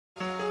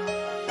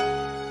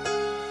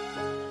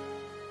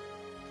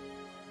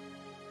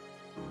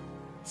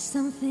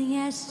Something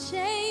has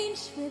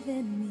changed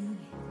within me.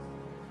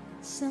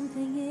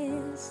 Something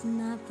is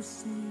not the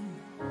same.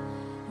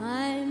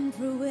 I'm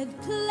through with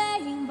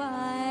playing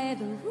by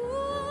the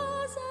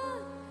rules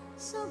of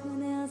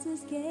someone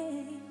else's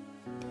game.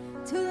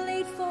 Too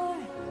late for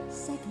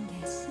second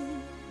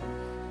guessing.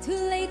 Too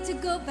late to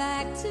go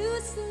back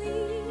to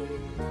sleep.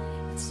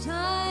 It's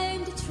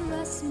time to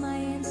trust my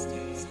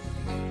instincts.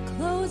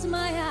 Close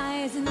my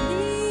eyes and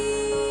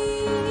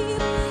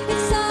leave.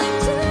 It's time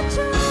to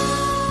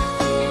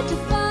try to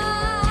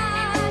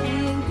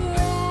find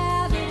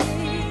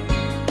gravity.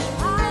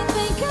 I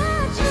think I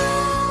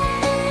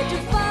tried to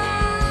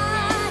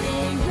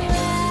find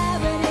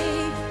gravity.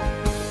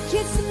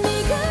 Kiss me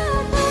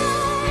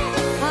goodbye.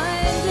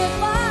 I'm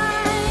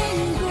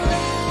defying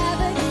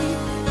gravity.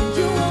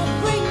 You won't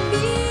bring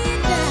me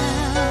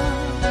down.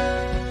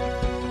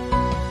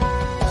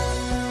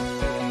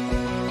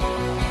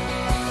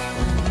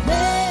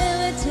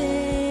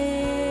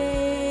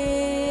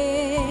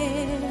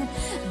 Limited.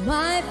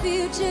 My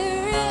future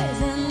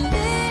is unlimited.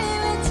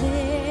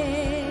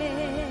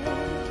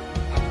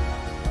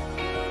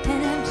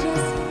 And I'm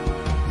just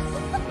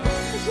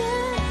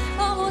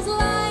almost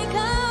like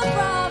a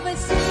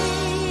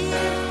prophecy.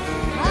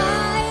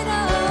 I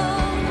know,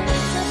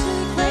 such a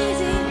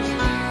crazy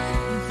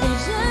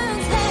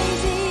visions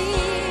hazy.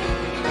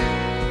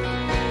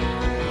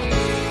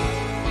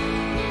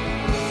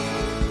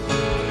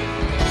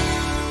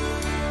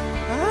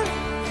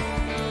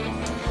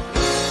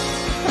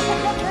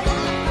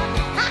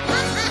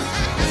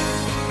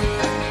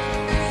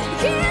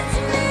 Kiss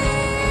me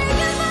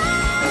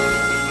goodbye.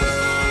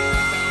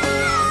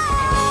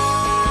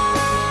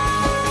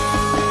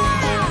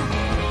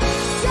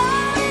 So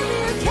if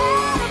you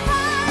can't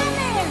find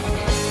me,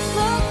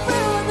 look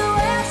through the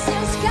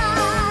western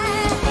sky.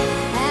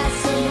 As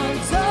someone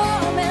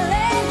told me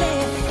lately,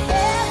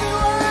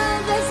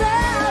 everyone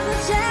deserves a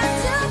chance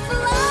to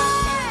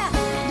fly.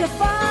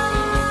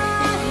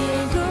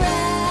 Defying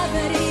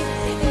gravity,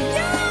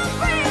 you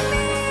bring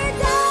me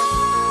down.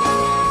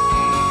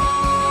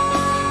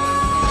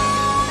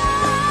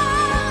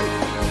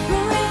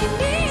 Bring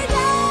me down.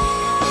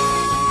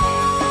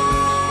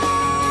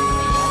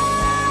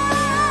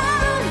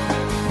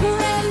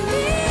 Bring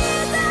me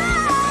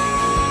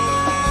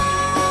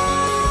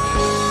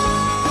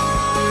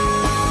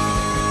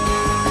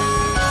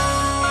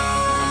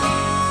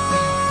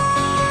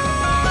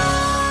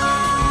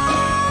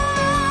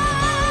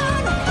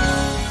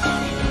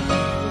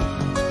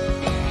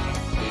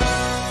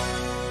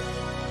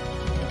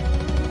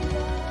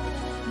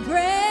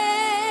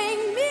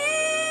Bring me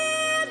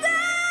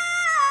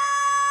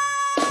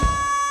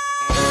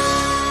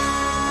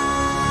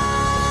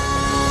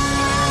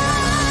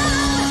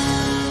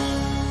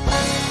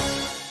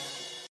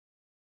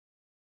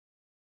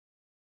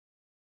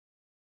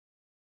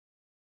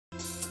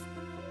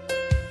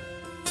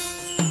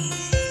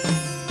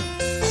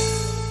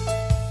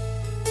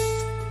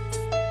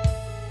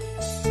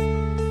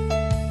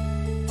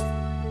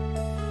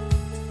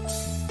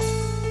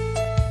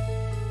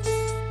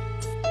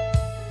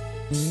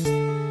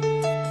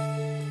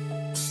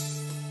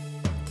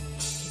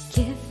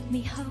Give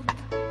me hope,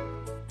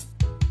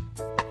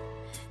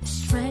 the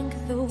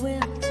strength, the will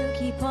to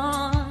keep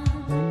on.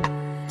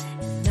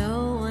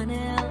 No one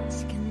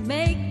else can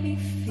make me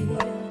feel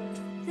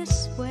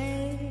this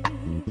way,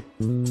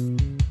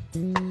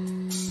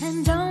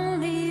 and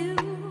only you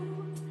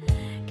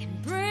can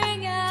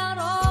bring out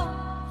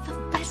all the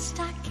best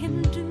I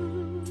can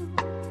do.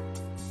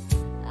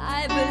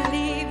 I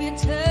believe you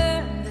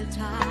turn the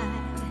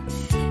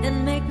tide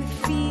and make me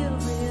feel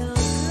real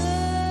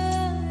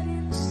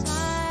good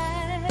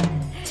inside.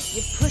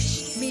 You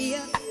pushed me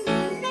up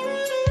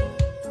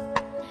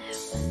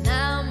when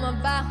I'm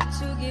about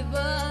to give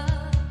up.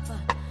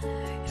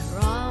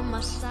 You're on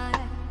my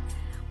side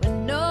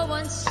when no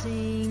one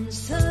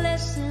seems to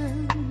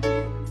listen.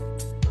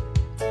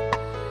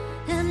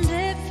 And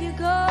if you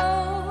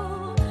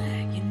go,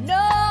 you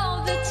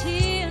know the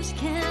tears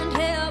can't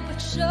help but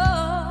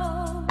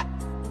show.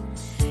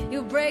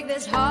 You break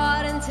this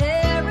heart and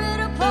tear it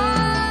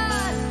apart.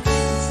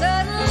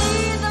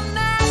 Suddenly the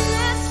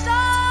madness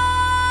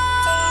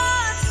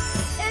starts.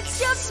 It's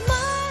your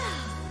smile,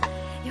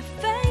 your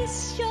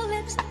face, your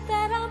lips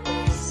that I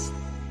miss.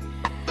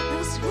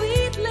 Those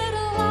sweet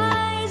little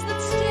eyes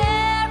that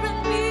stare at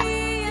me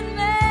and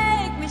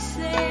make me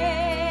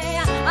say,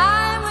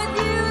 I'm with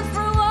you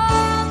through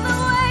all the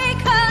way.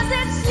 'Cause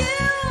it's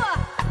you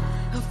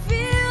who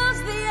fills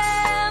the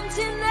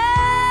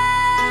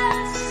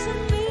emptiness in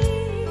me.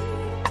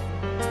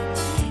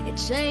 It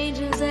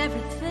changes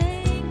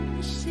everything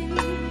you see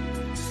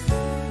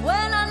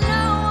when I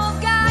know I've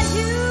got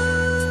you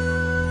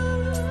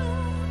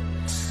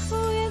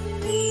with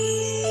me.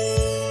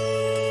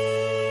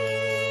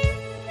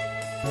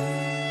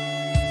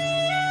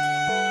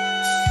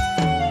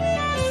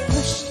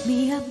 Pushed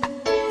me up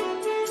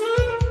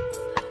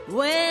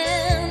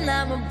when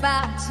I'm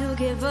about to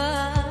give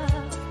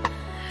up.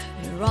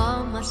 You're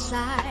on my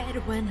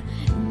side when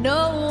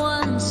no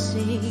one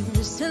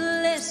seems to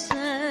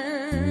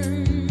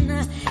listen.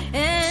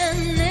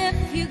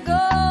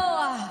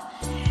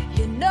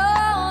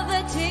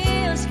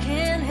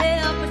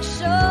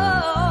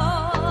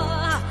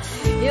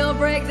 will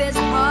break this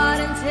heart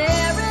and tear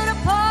it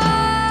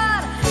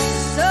apart.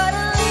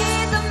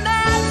 Suddenly the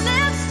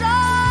madness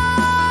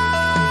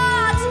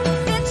starts.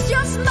 It's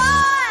your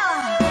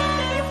smile,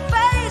 your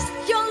face,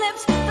 your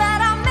lips that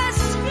I miss.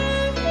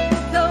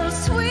 Those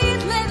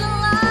sweet little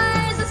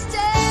eyes that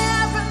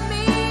stare at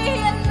me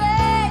and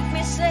make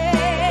me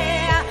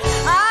say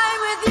I'm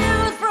with you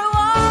through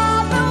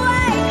all the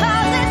way.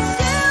 'Cause it's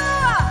you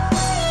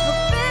who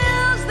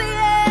fills the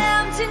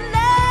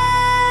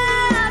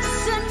emptiness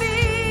in me.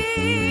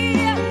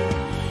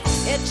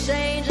 It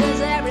changes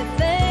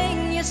everything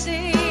you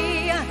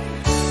see.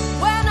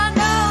 When I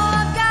know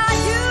I've got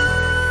you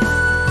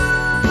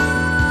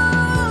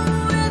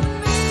with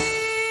me.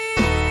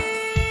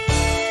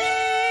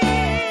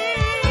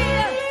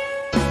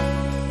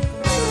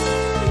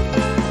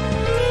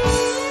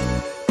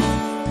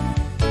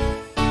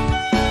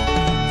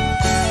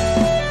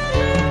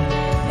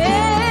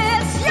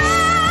 It's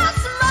your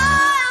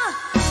smile,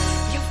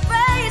 your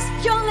face,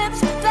 your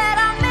lips that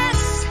I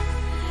miss.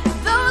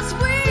 Those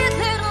sweet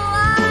little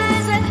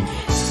eyes that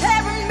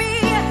stare at me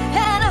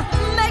and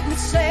make me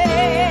say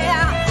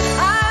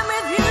I'm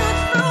with you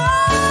through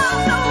all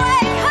the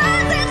way.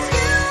 'Cause it's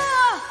you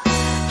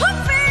who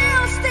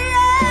fills the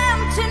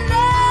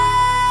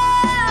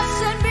emptiness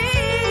in me.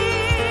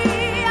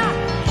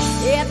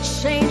 It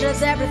changes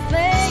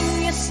everything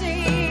you see.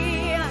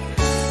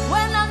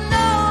 When I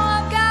know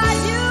I've got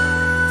you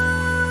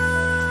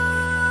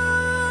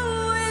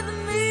with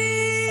me.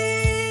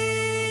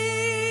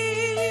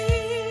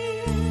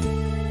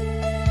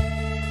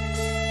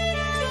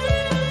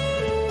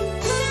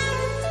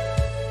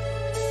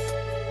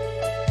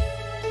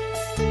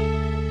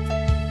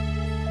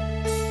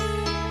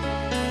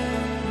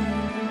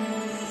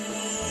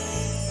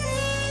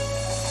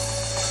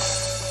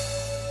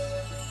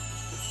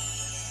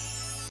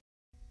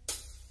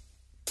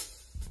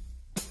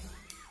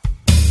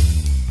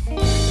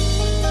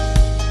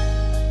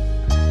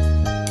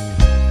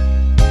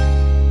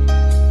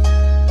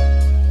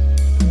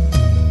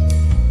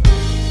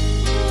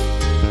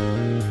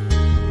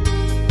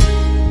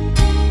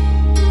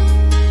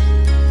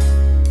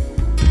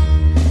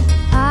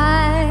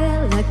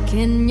 I look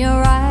in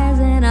your eyes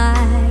and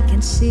I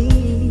can see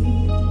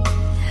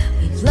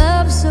we've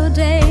loved so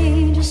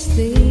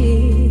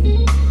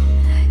dangerously.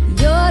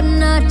 You're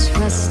not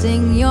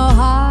trusting your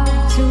heart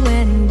to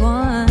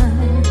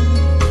anyone.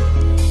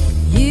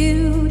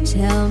 You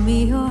tell me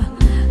you're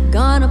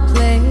gonna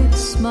play it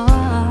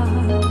smart.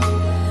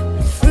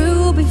 We're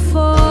through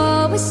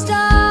before we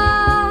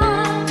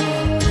start,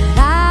 but I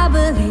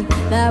believe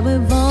that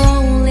we've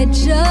only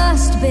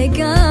just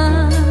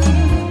begun.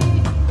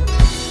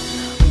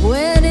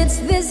 When it's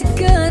this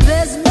good,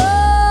 there's no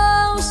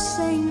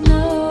saying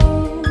no.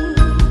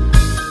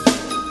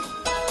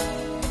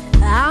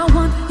 I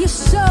want you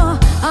so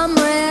I'm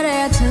ready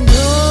to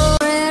go,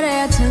 ready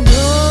to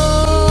go.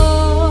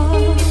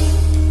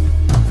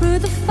 Through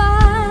the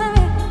fire,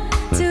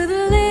 to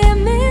the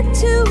limit,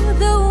 to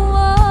the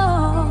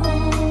wall.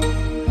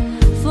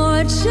 For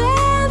a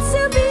chance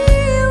to be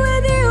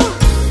with you,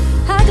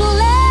 I'd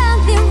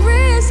gladly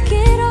risk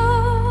it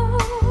all.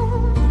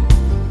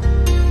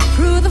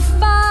 Through the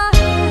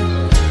fire,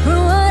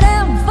 through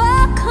whatever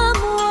come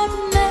what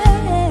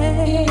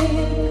may.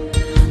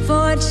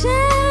 For a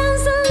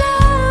chance to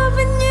love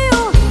in you,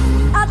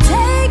 I'll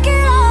take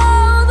it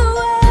all the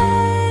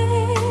way.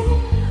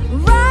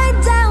 Right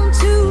down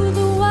to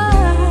the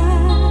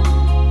wire,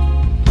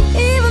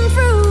 even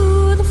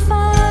through the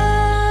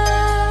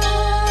fire.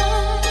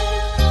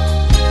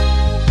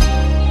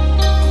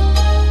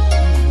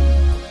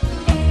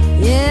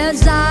 Yes,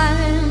 I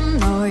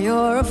know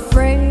you're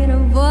afraid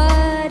of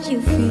what you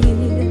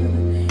feel.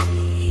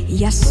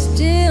 You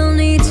still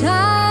need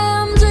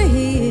time to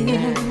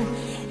heal,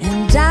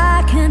 and I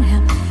can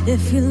help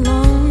if you'll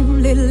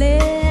only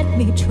let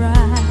me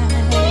try.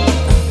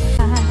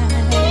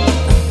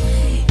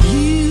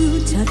 You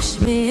touch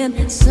me and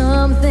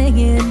something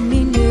in me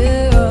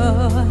new,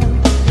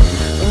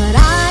 but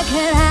I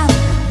can't help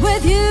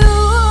with you.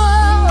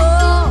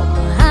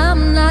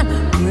 I'm not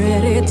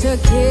ready to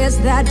kiss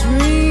that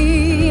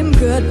dream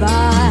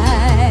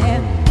goodbye.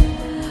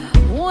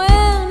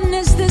 When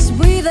is this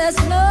breathe? There's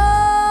no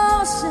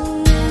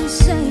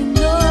saying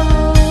no.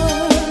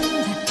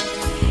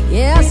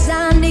 Yes,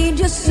 I need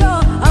you so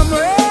I'm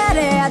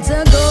ready to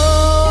go.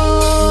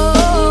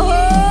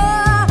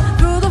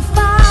 Through the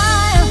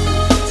fire,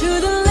 to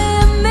the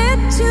limit,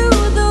 to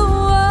the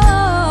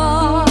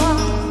wall.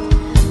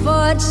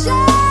 For a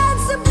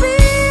chance to be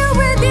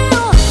with you,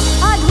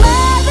 I'd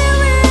gladly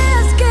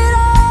risk it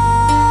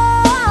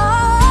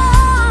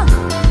all.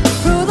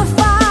 Through the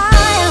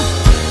fire,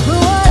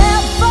 through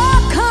whatever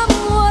come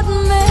what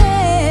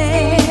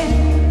may.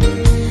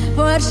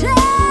 For a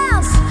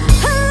chance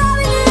of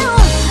loving you,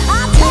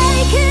 I'll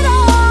take it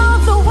all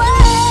the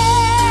way.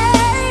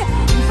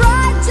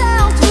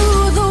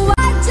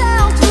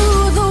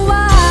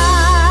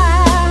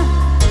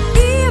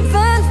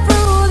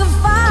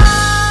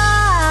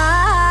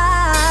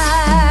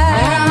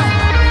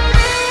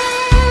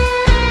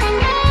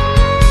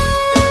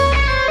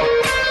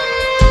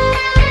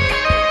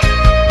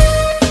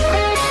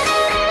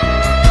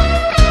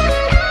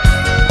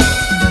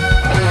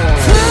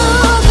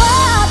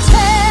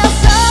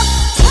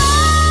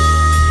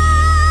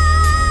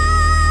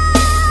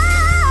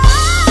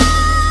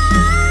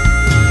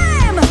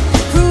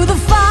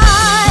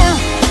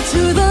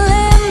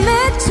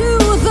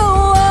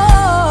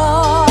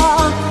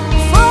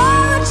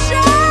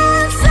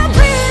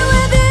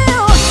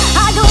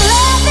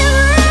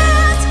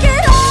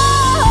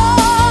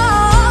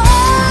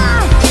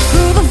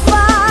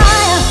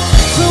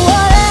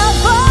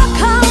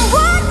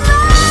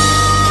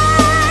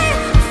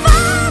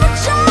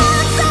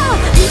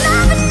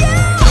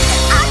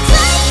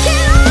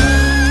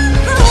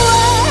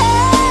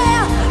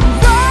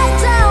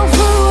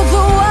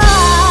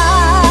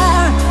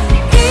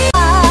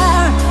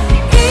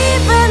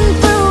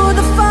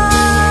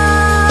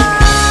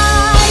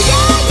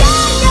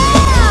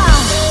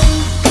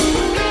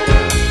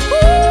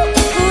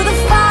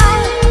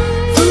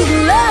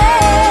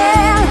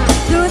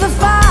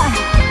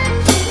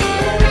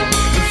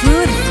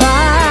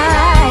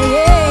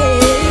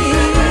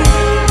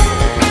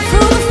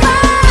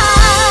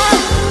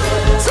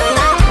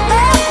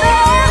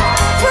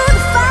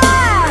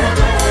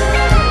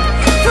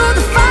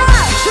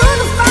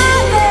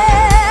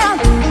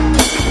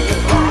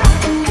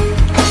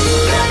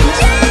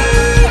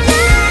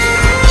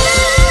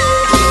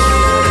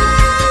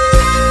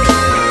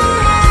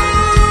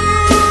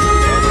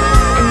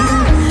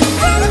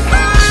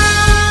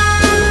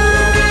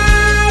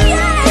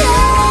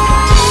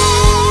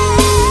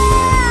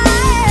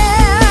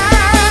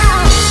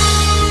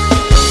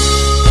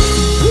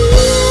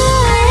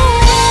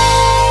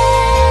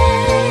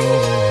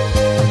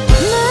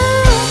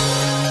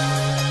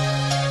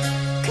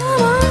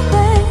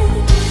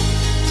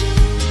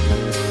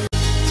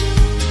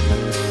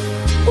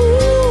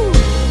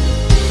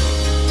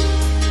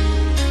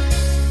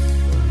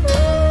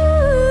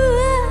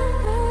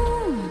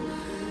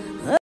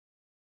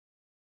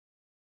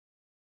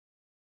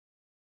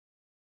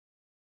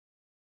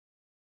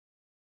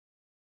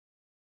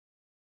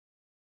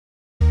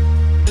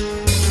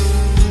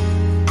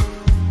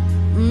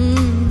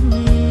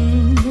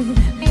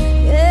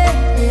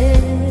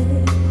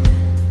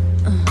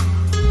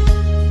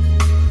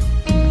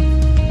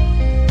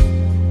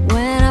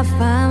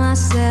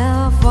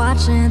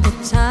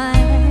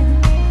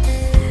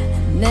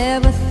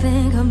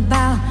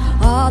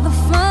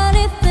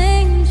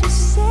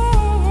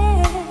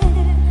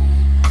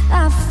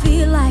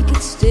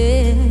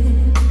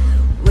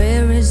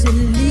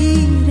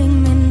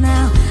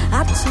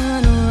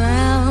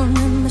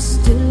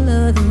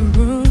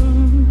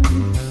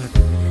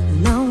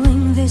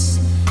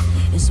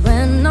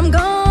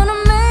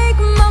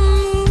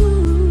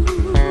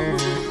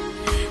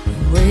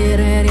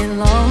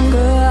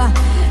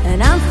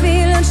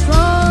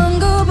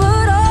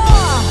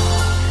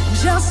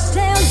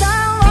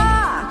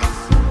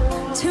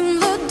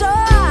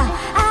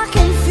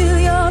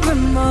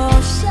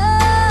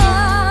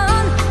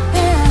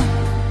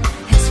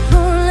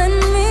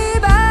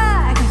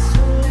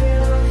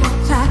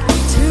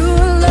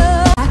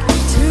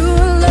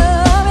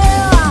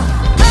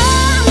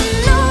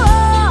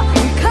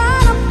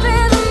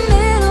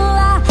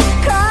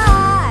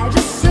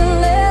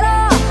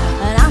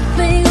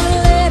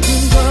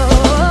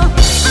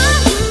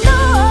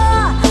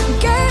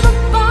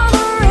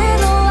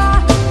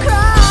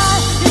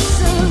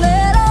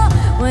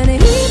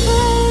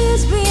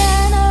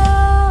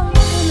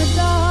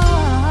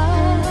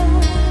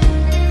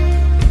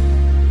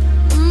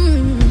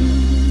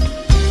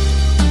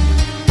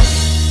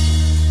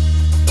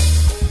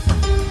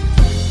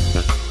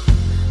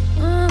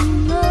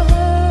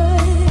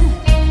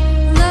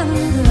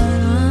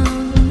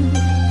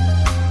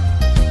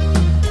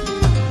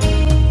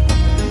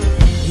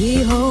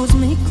 He holds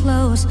me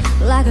close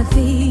like a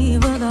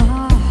thief of the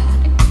heart.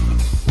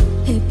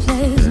 He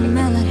plays a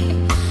melody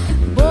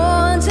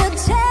born to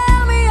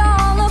tear me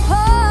all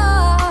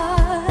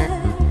apart.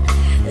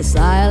 The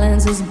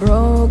silence is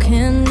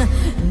broken,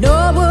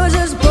 no words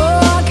is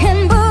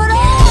broken, but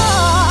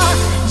oh,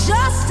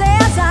 just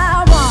as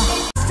I walk,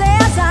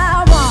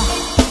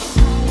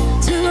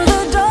 to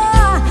the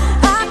door,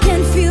 I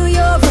can feel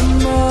your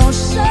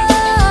emotion.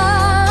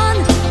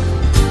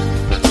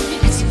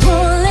 It's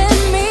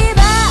pulling me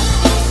back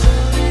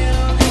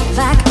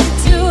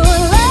to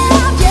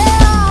love,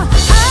 yeah.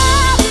 I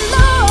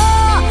know,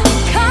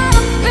 caught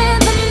up in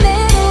the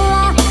middle, I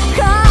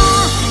cry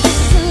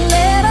just a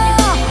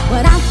little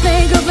when I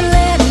think of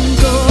letting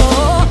go.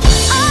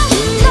 I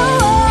know,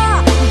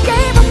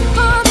 gave up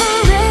on the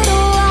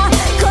riddle, I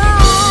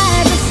cry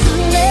just a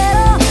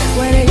little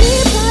when he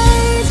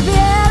plays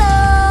piano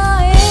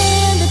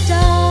in the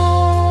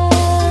dark.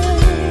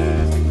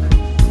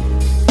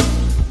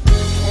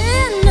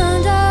 In the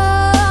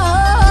dark,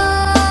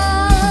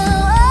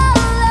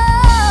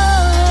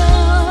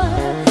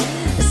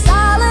 the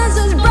silence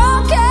is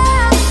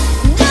broken,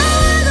 no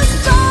one is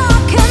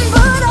spoken,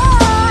 but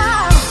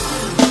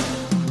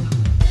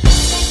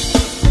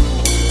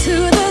to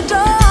the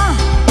door,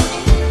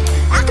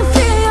 I can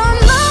feel your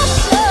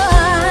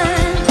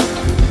motion.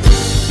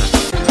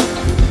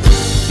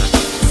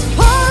 It's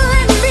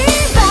pulling me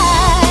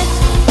back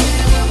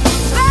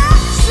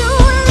to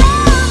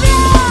love,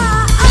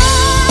 yeah. I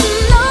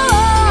know,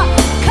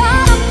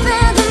 caught up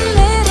in the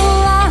middle,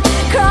 I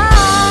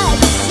cry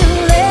just a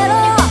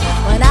little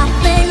when I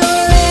think of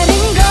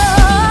letting go.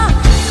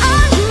 I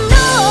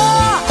know,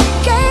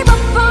 gave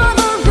up on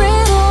the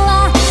riddle, I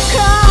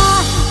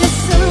cry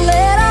just a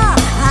little,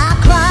 I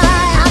cry.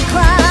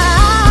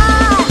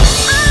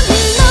 I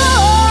know,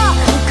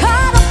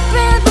 caught up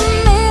in the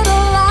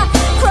middle, I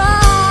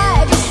cry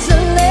just a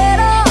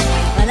little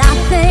when I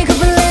think of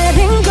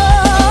letting go.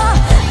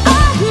 I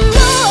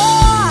know,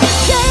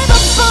 gave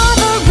up on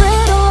the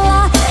riddle, I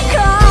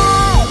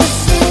cry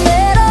just a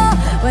little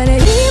when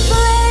he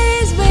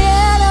plays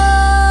piano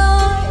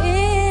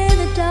in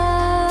the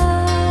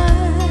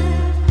dark.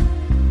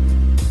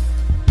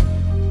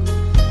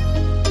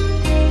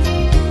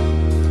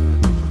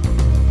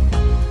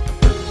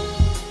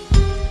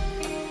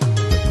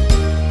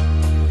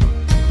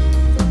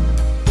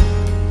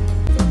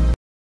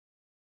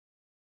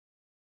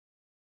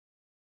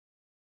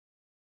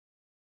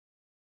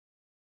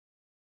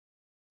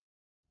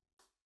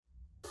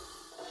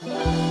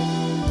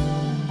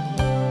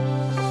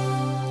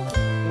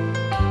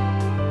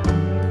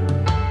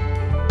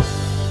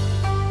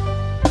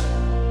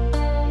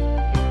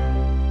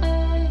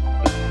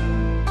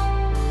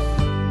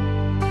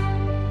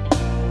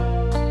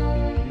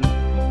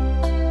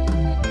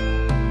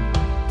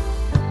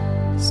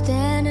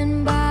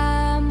 Standing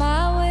by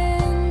my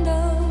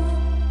window,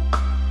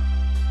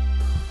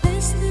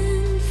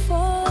 listening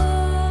for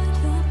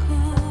your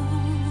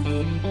call.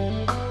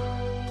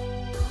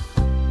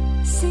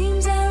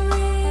 Seems I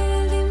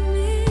really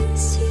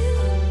miss you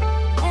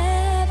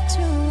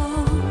after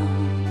all.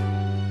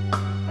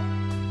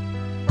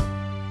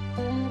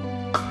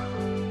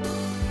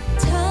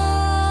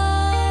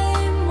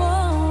 Time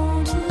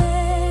won't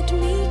let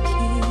me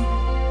keep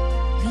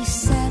these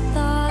sad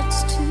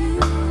thoughts to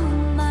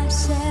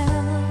myself.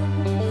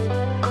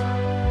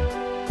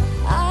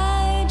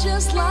 I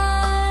just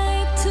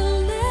like to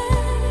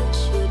let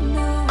you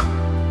know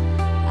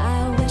I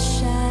wish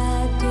I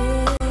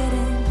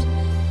didn't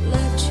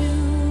let you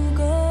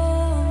go.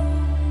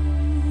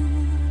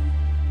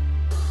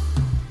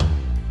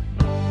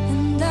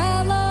 And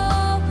I'll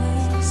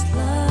always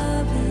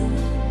love you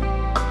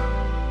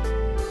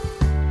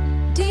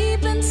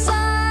deep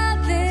inside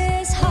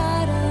this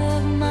heart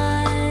of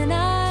mine.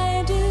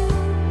 I do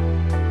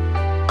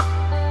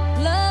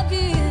love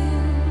you,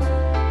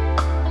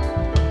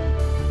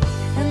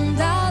 and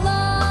I'll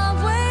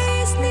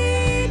always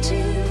need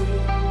you.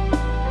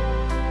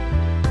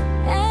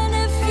 And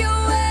if you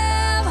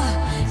ever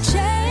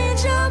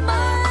change your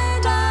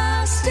mind, I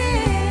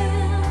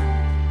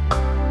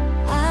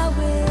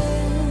will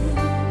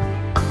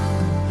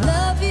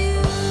love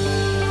you.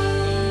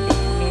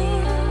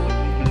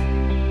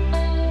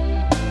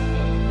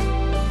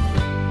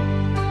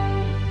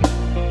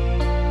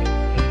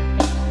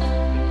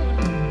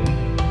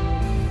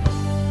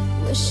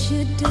 Wish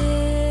you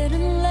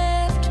didn't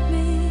left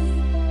me,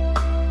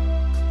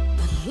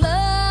 but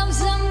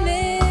love's a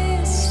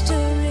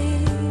mystery.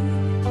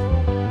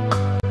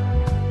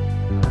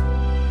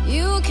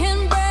 You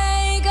can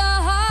break a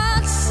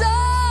heart so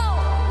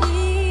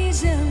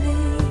easily.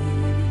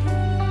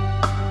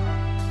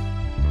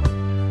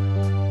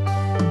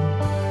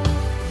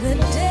 The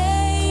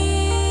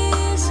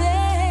days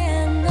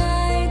and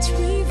nights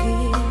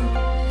reveal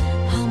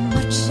how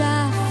much I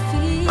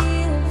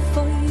feel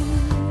for you.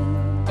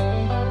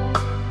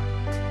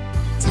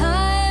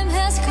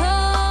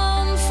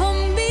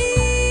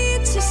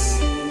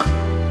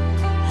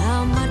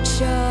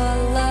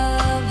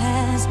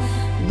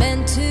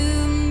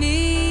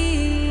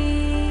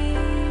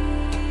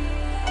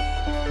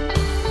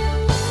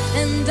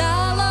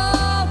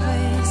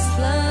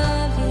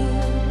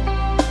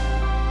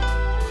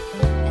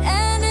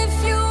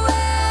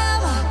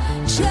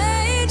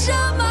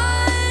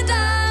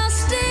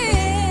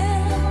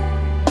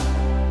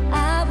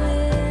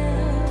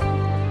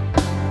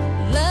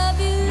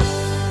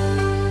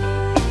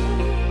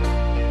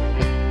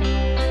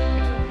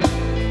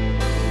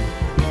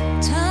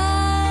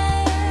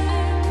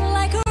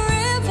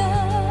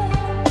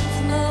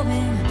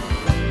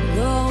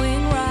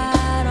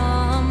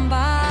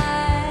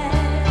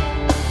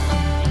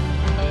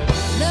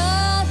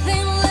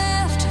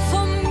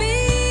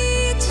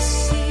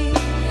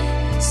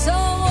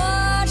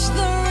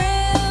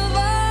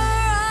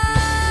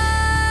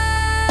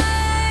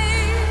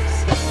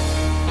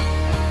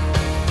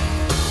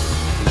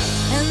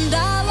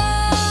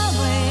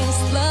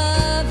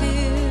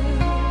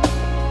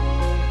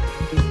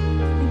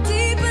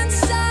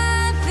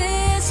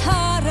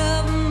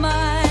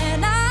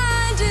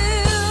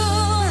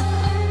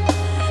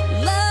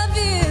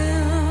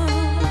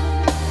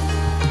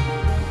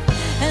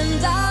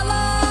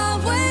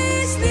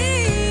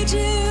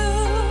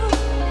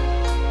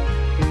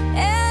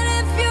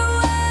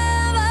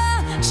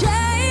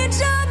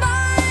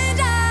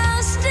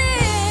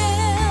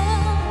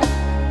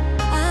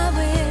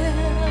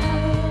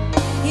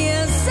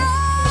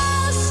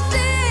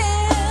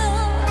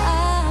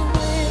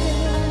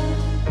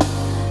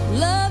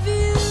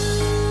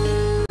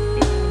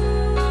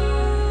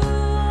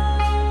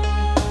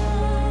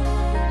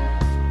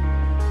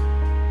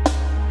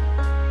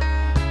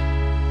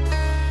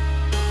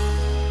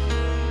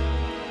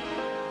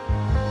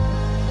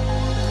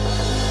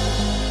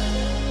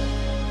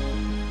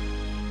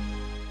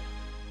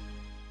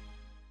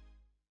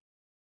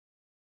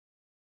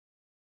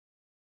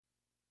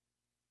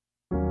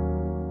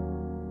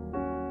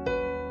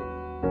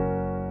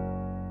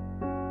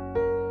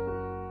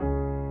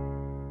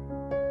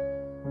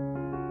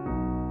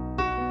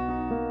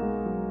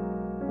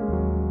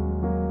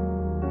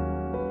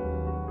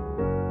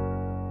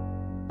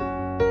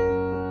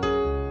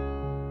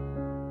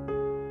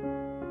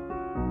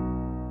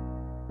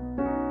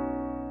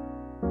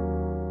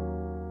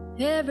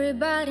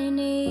 Everybody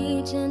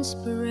needs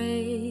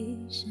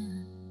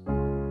inspiration.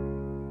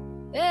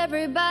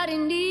 Everybody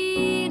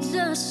needs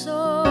a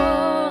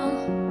song,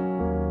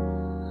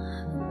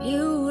 a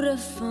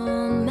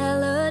beautiful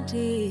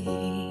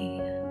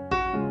melody.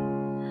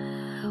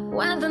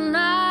 When the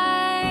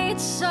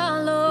nights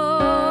are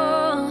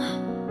long,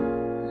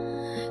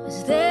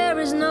 'cause there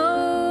is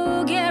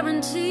no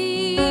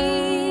guarantee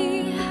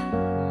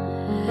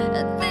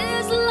that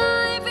this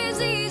life is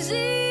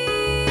easy.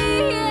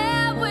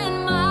 Yeah, when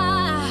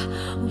my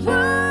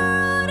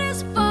world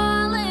is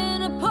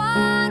falling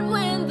apart,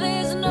 when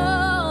there's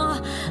no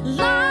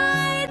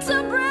light to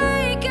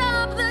break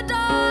up the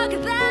dark,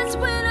 that's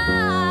when I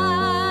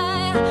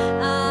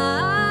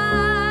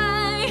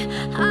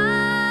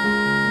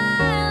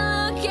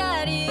look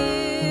at you.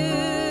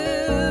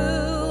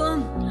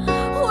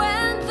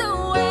 When the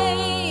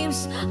waves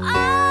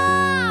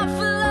are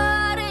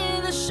flooding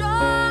the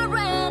shore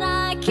and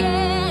I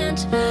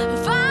can't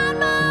find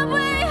my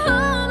way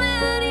home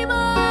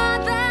anymore,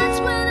 that's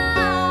when I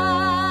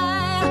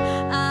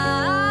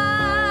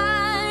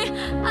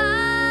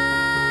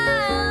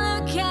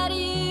look at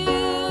you.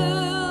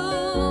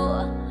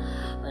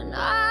 When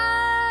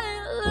I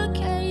look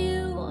at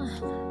you,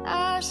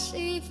 I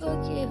see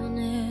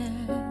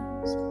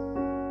forgiveness.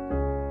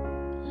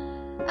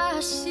 I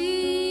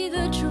see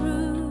the truth.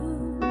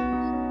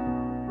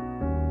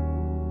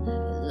 You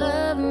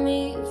love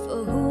me for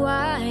who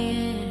I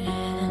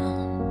am,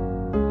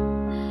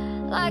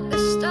 like the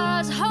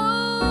stars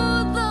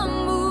hold the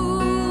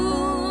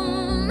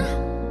moon,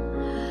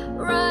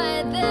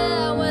 right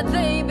there where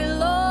they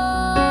belong.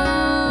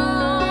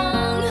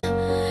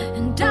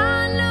 And I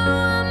know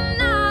I'm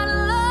not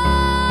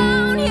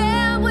alone.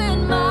 Yeah, when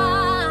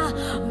my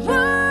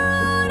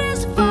world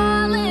is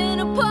falling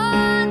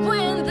apart,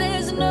 when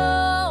there's no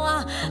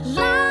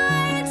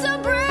light to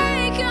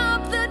break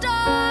up the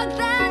dark,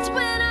 that's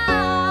when I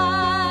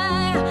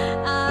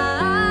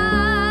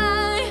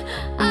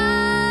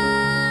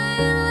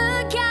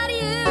look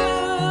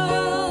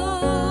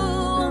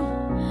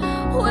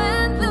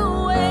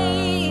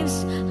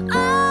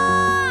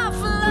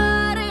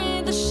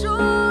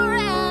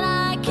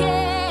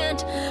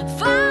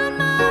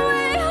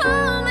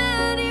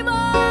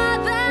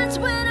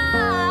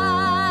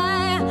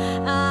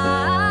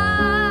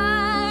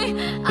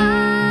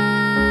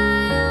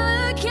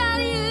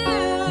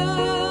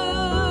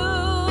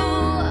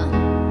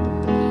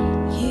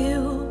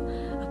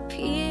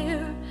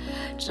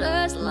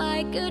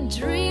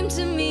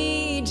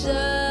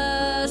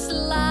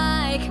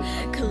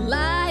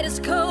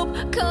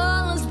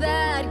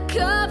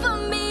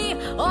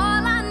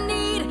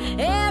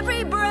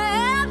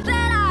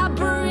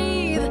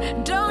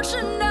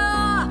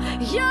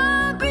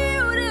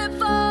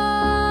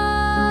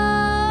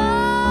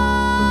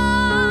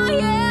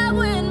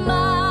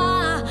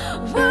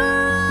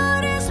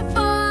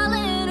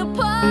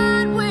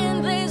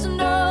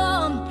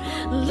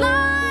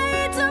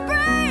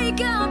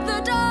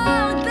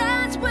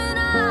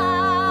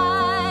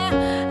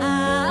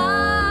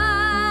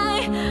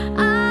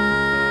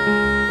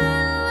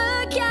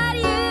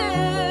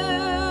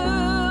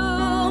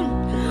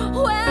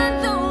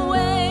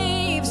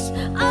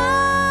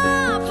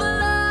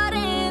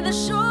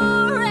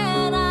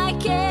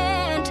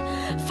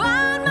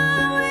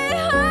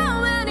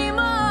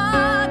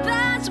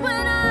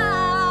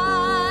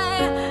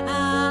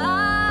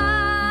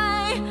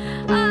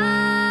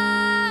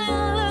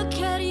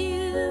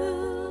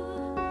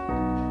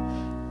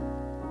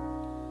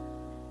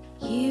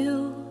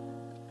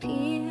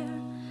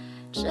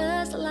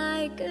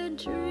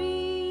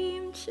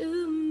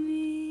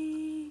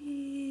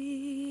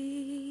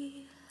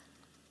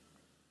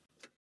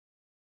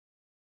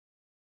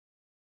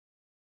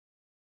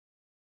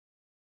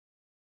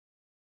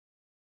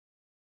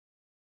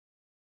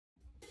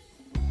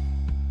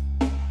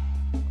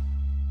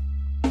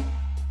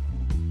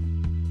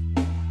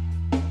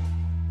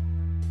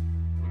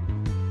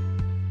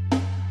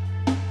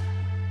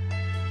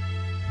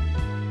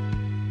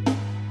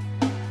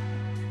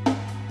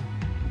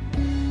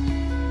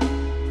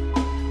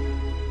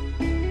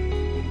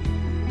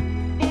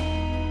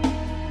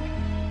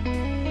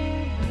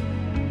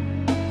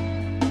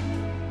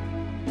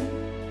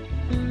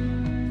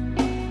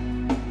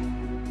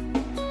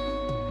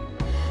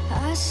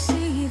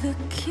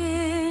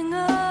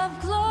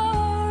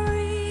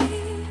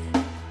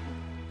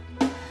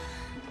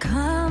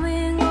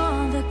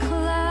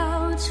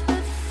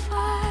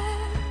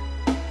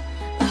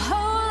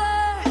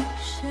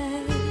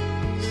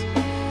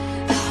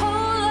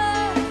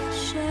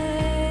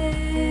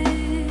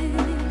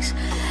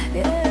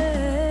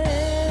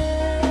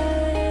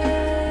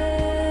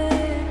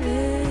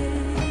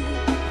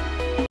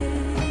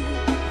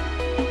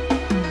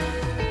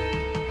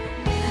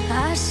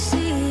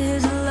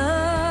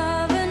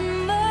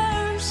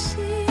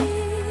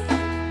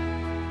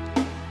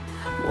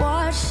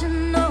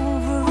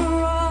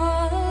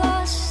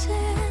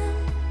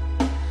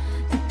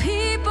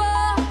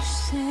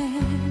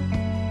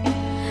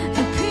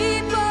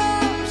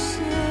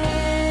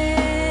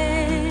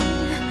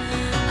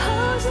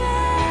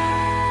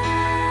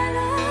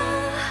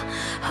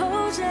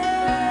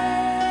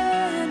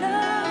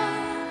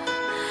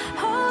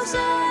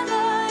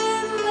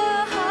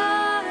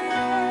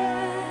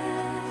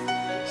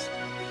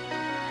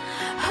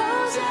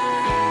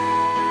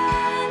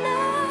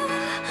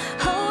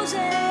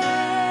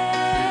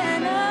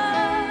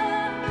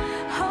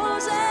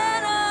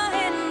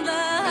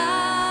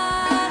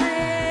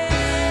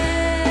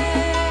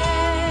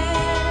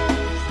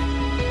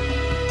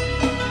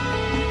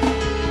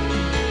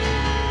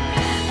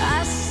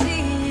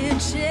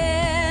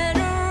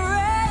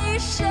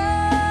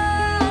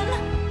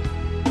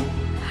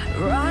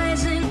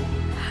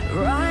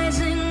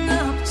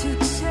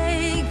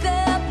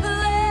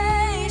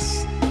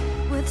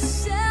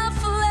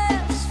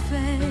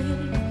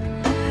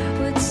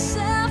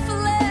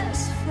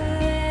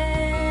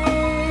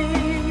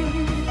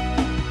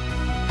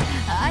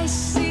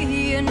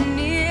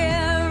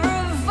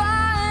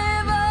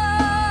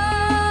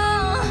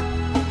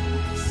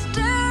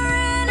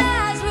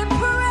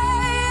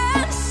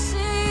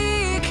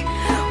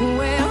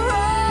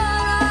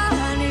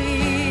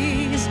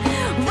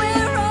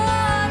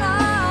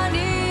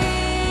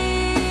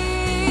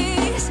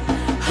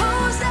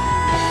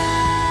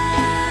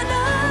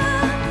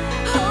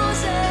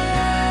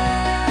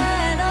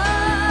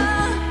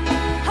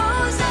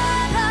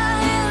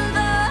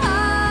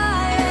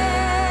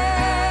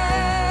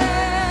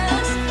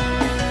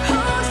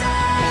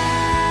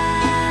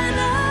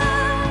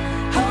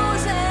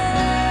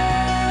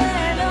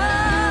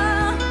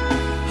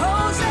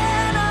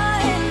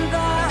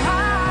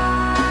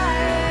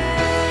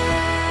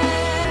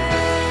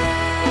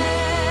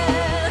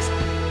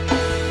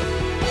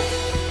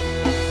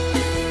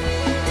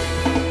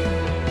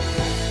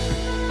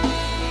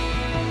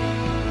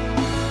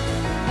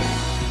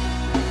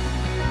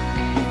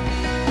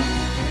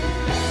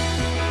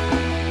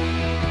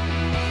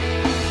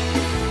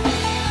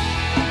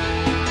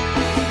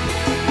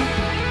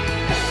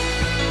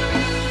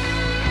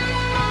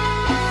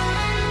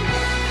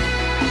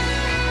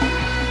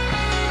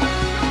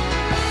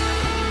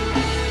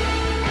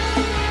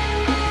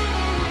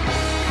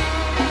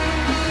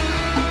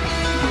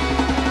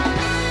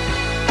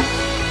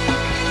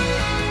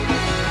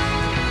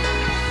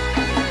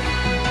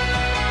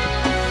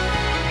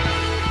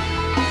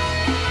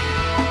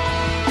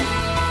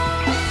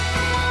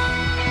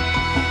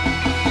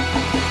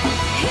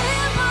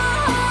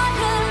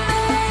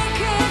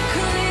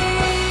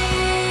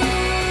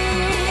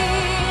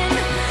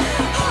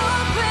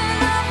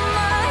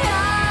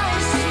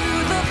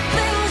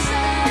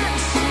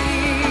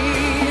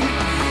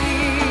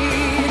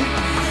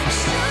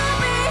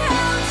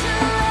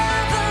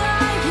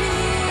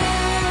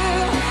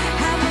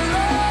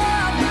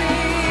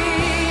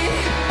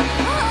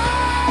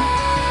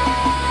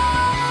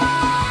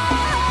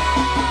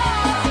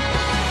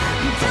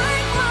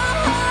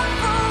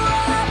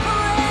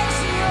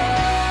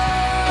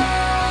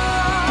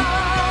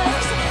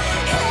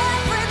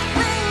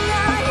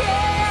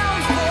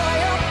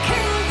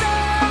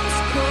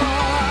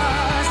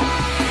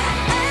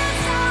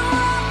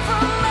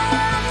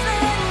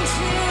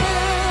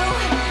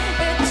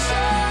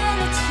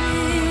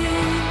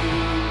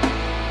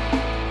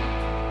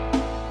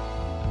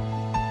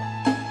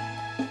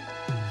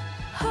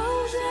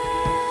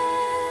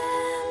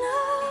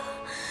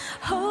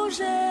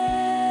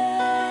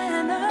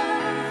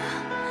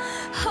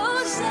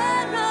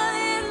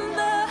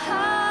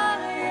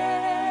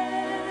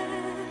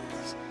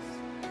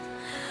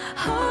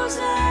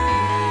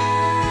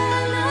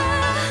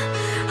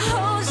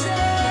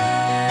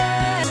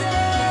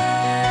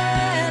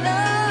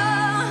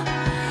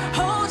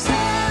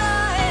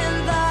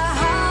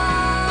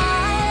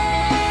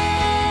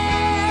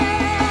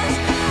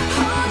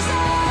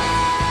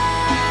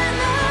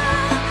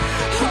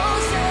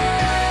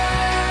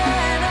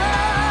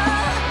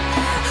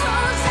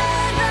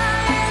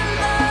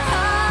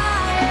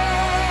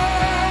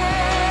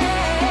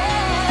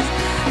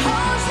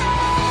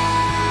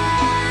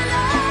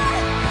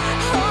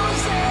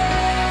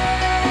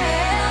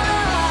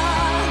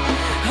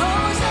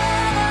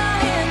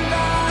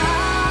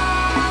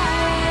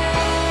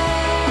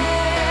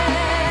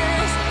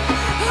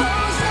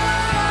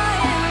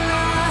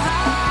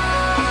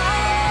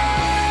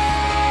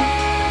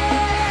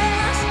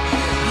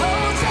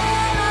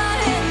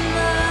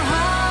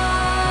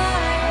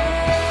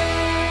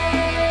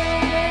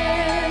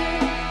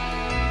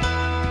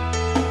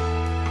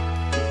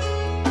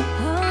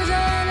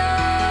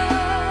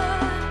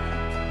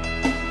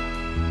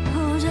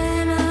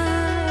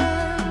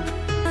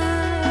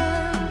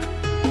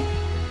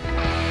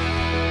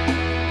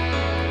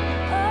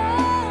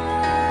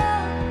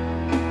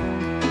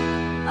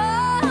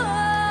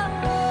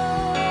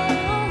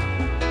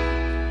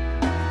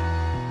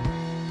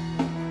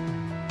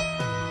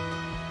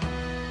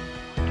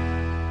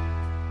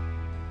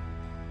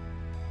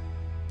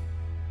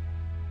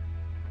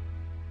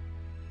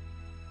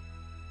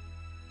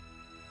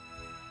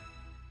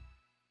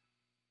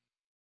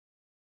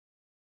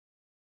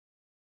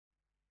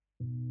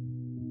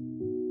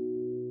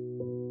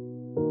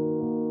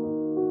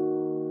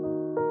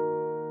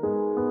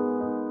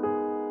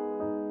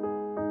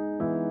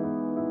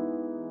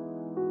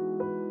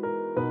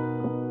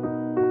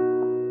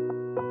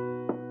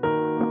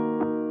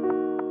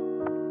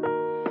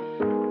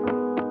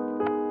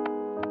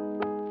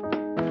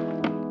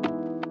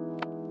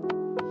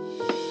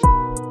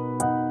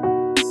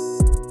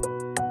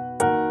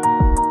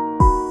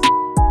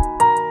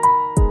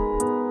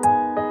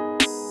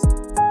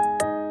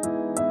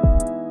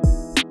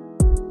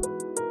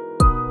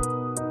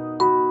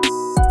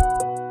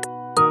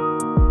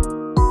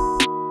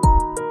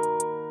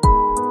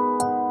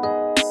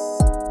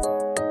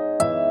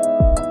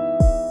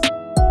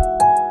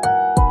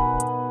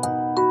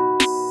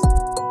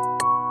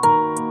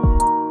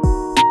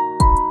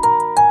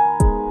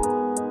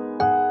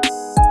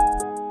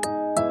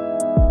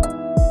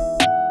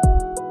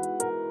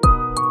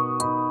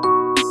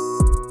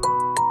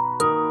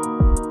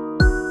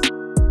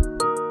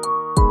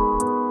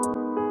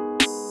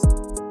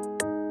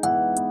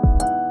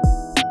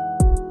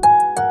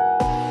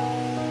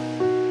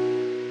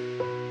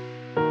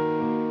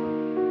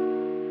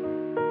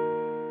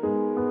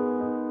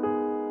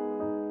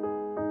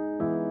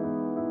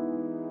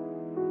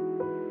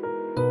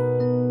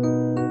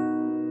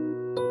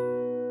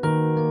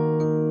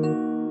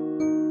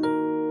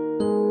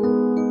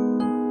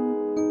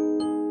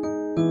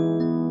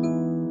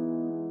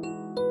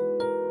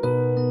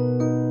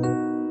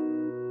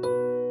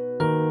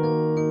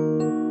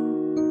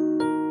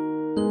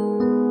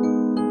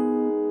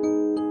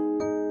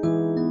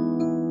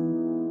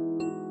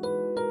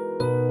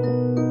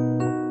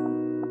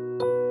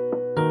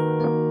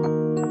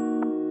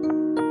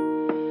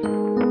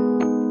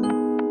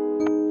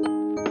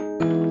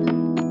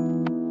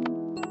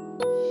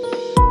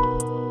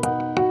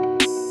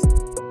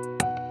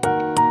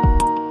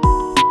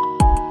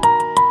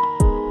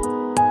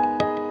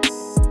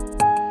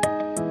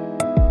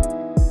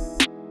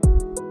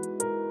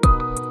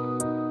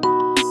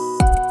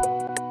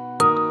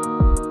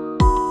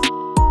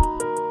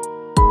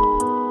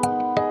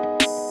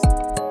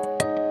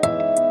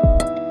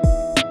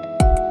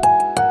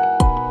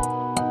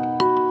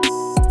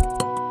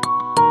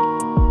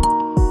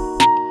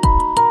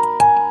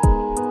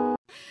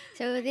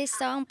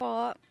song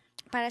po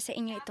para sa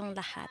inyo itong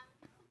lahat.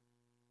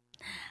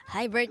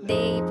 Hi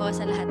birthday po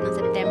sa lahat ng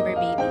September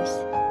babies.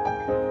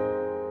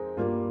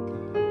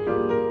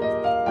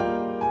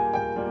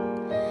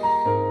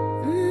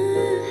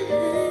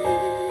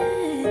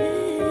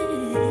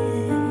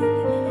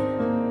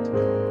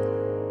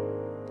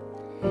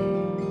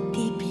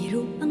 Di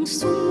biro ang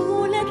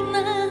sumulat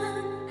na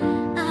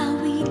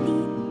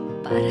awitin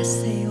para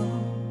sa'yo.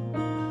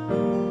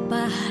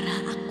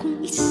 Para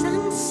akong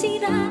isang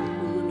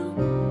siraulo,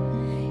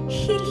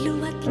 hilo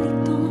at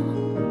lito.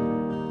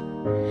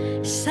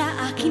 Sa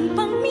akin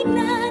pang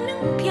mina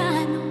ng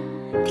piano,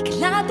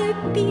 tiklado'y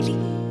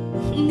piling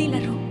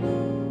nilaro.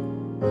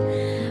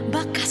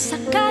 Baka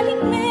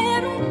sakaling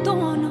merong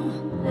tono,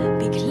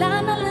 bigla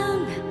na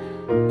lang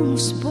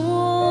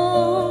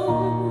umusbong.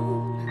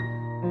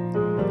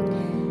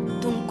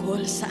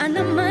 Tungkol saan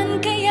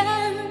naman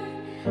kaya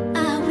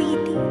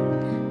awitin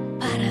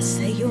para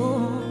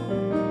sa'yo?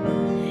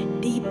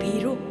 Di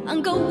biro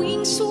ang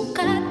gawing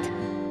sukat,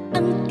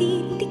 ang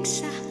titik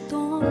sa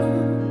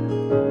tono.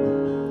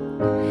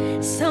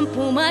 10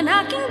 man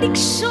aking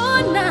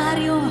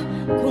diksyonaryo,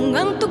 kung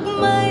ang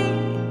tugma'y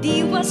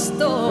di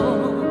wasto.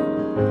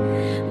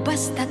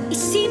 Basta't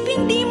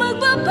isipin di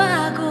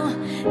magbabago,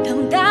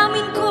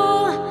 damdamin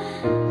ko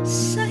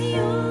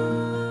sa'yo.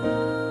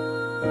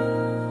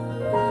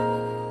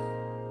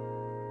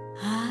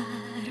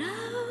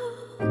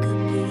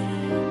 Araw-gabi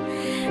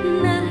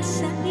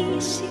nasa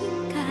isip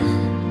ka,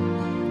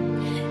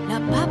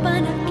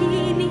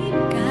 napapanaginip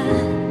ka.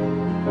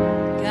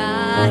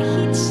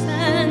 Kahit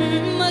saan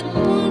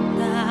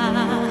magpunta,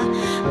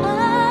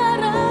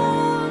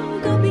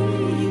 araw-gabi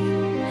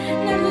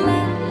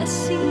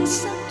nalalasing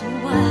sa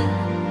tuwa.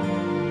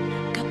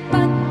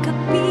 Kapag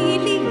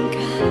kapiling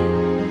ka,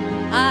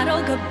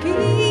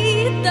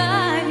 araw-gabi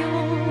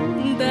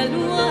tayong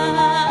dalawa.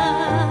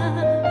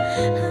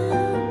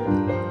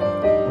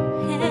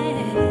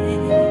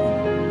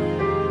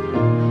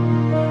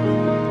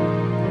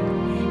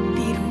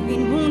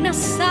 Biruin mo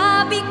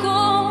nasabi ko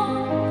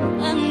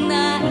ang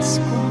nais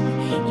kong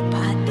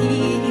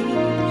ipatid.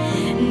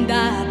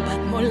 Dapat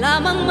mo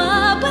lamang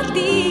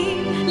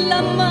mabatid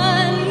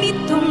laman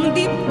nitong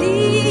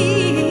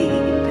dibdib.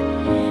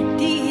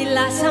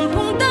 Tila 10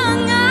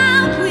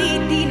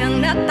 awitin ang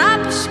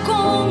natapos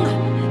kong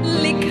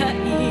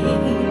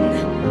likhain.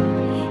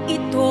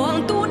 Ito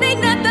ang tunay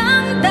na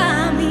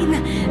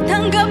damdamin,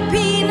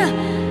 tanggapin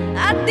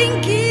at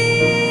dinggin.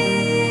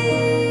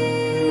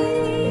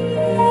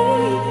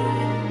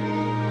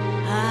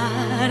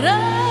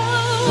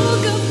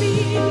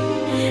 Araw-gabi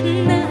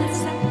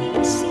nasa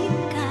isip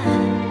ka,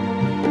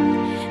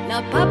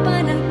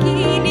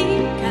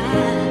 napapanaginip ka.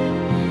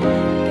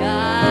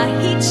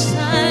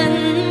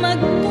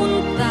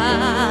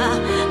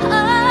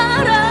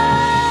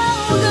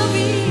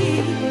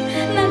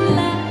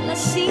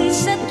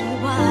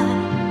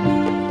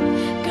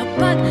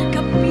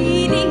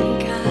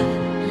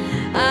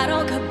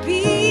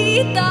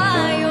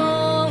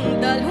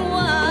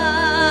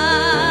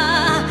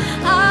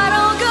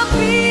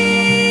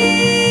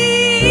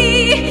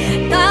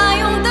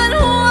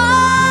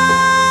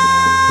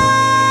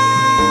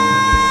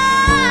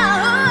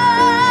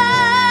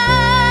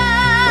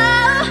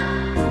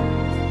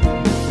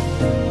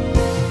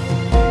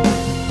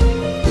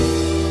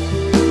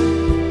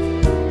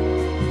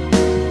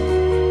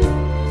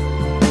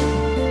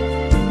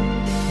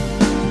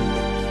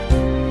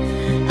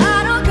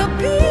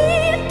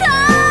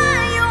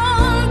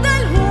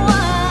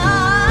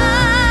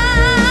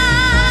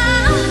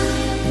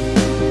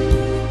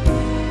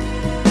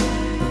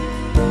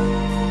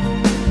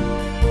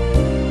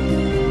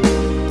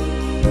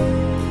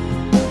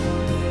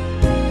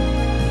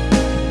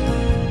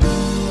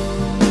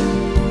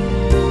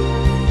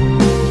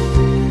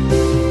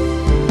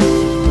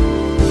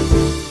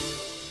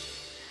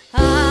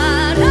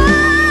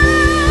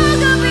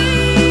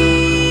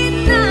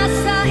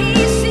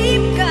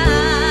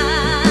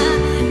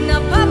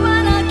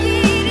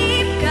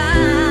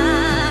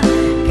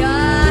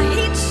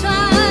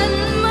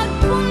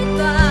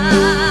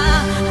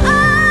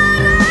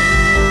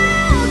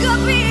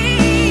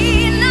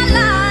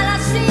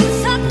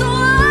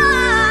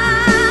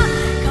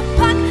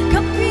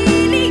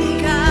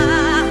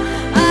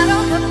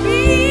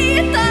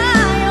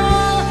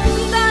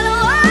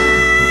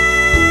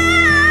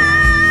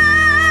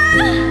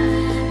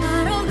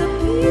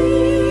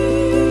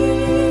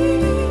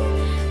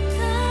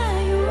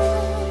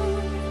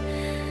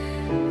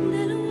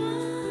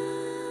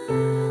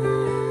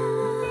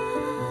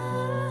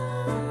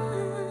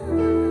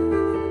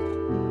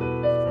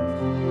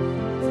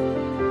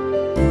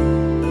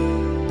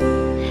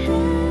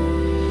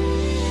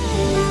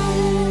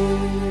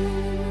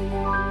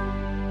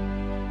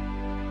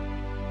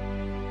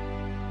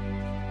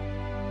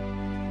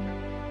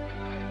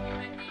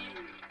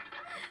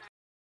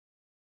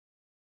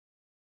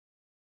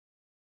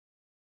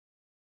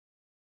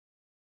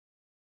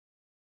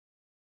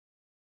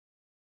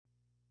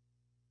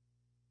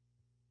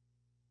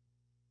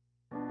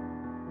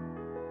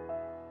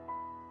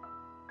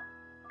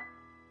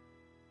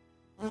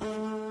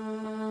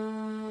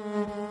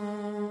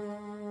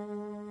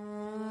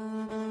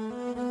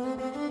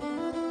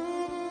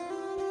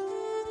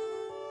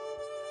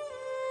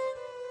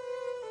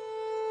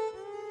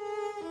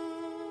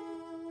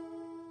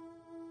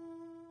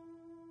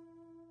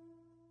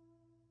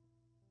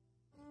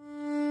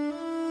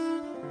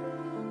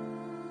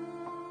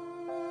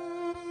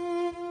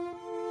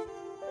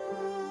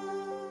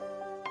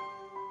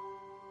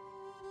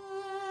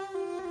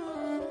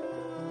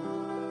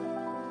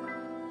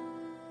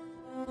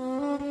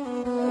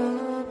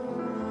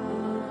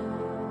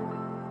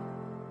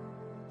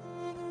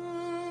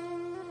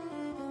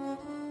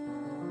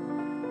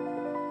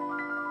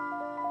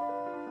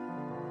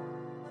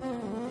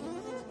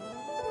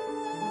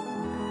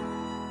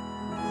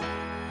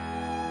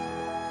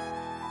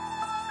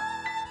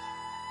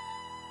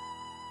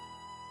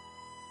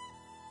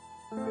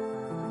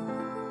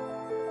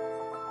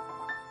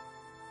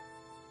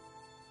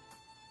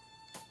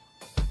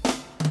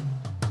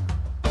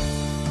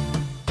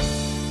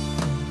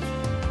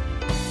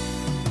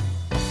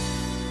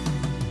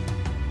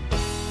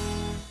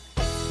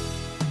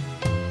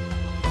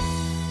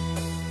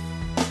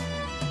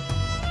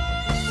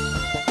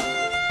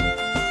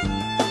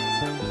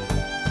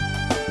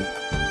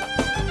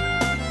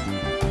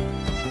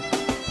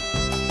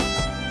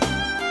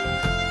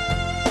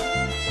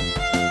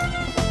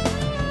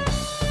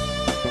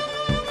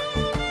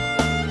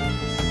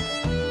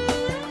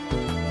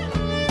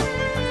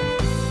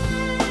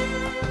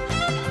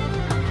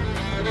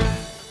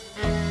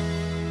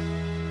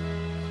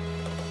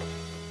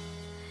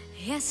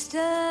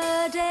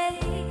 Yesterday,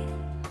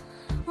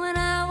 when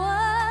I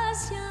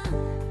was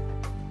young,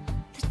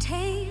 the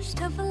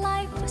taste of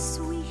life was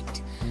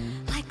sweet,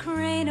 like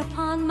rain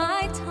upon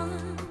my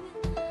tongue.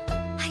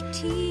 I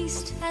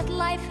teased at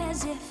life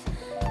as if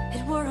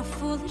it were a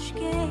foolish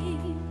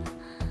game,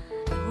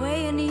 the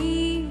way an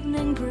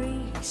evening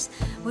breeze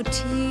would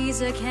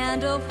tease a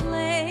candle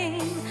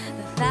flame.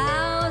 The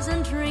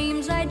thousand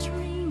dreams I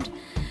dreamed,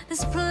 the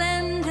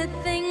splendid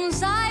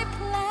things I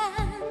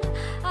planned,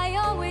 I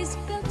always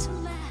built to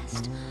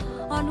last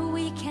on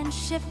weak and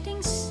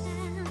shifting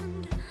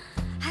sand.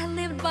 I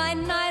lived by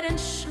night and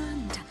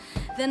shunned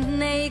the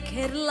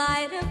naked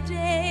light of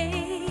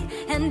day,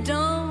 and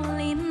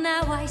only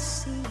now I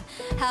see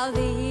how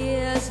the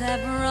years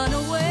have run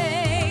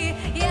away.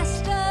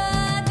 Yesterday,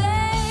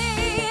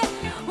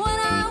 when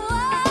I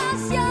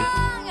was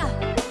young,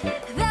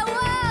 there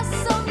were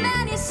so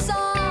many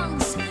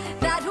songs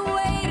that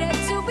waited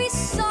to be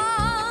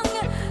sung,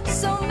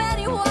 so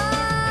many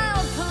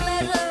wild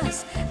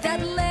pleasures that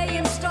lay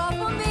in store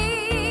for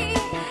me,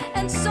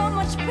 and so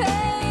much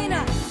pain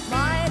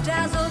my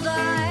dazzled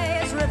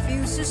eyes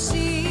refused to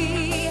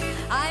see.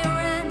 I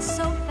ran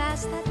so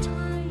fast that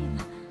time,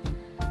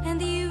 and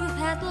the youth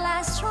at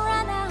last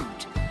ran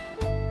out,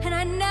 and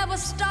I never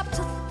stopped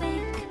to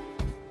think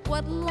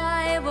what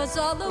life was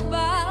all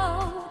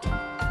about.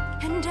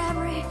 And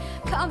every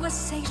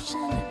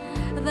conversation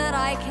that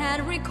I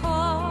can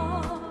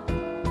recall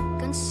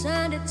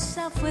concerned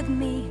itself with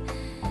me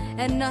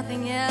and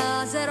nothing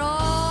else at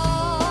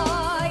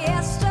all.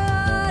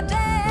 Yesterday,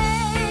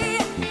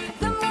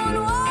 the moon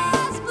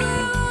was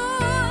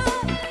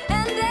blue,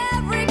 and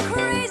every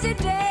crazy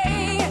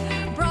day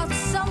brought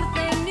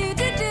something new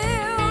to do,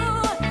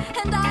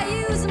 and I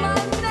used my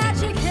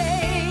magic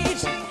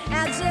age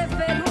as if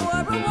it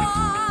were a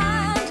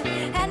wand,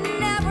 and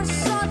never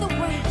saw the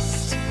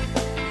waste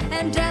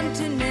and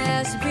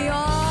emptiness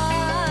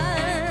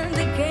beyond.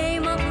 The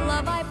game of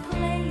love I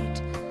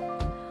played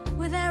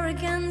with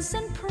arrogance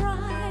and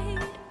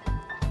pride,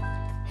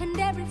 and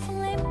every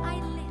flame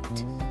I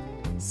lit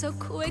so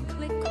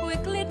quickly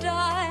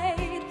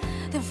died.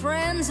 The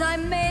friends I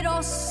made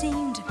all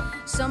seemed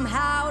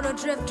somehow to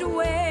drift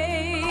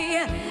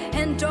away,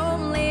 and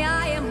only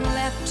I am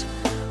left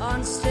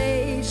on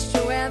stage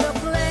to end the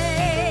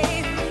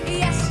play.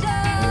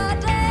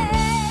 Yesterday,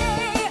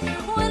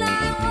 when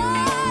I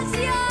was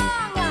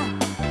young,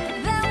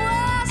 there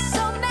were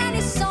so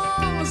many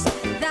songs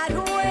that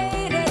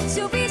waited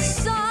to be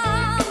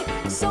sung,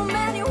 so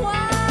many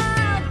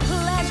wild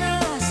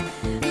pleasures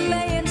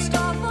lay in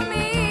store for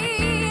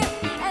me,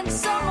 and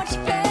so much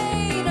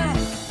pain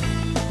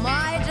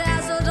my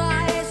dazzled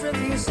eyes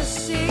refuse to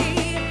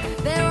see.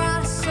 There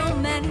are so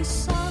many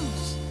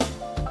songs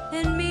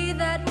in me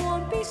that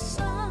won't be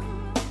sung,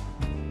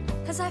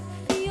 'cause I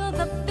feel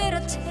the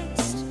bitter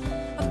taste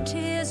of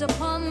tears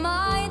upon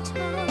my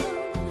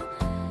tongue,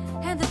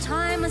 and the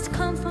time has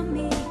come for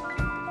me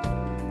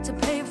to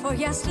pay for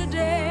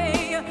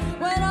yesterday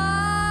when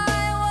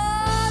I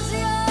was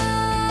young.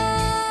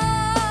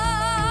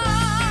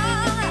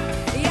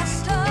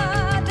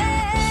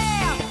 Yesterday,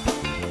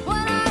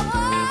 when I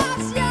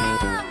was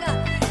young,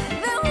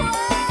 there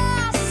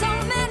were so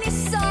many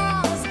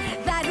songs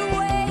that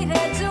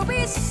waited to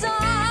be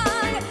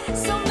sung,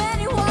 so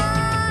many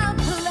wild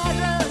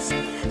pleasures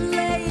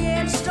lay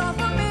in store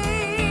for me,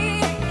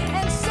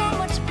 and so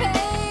much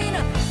pain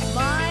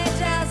my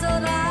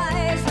dazzled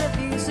eyes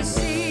refuse to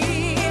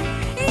see.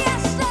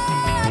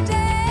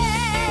 Yesterday,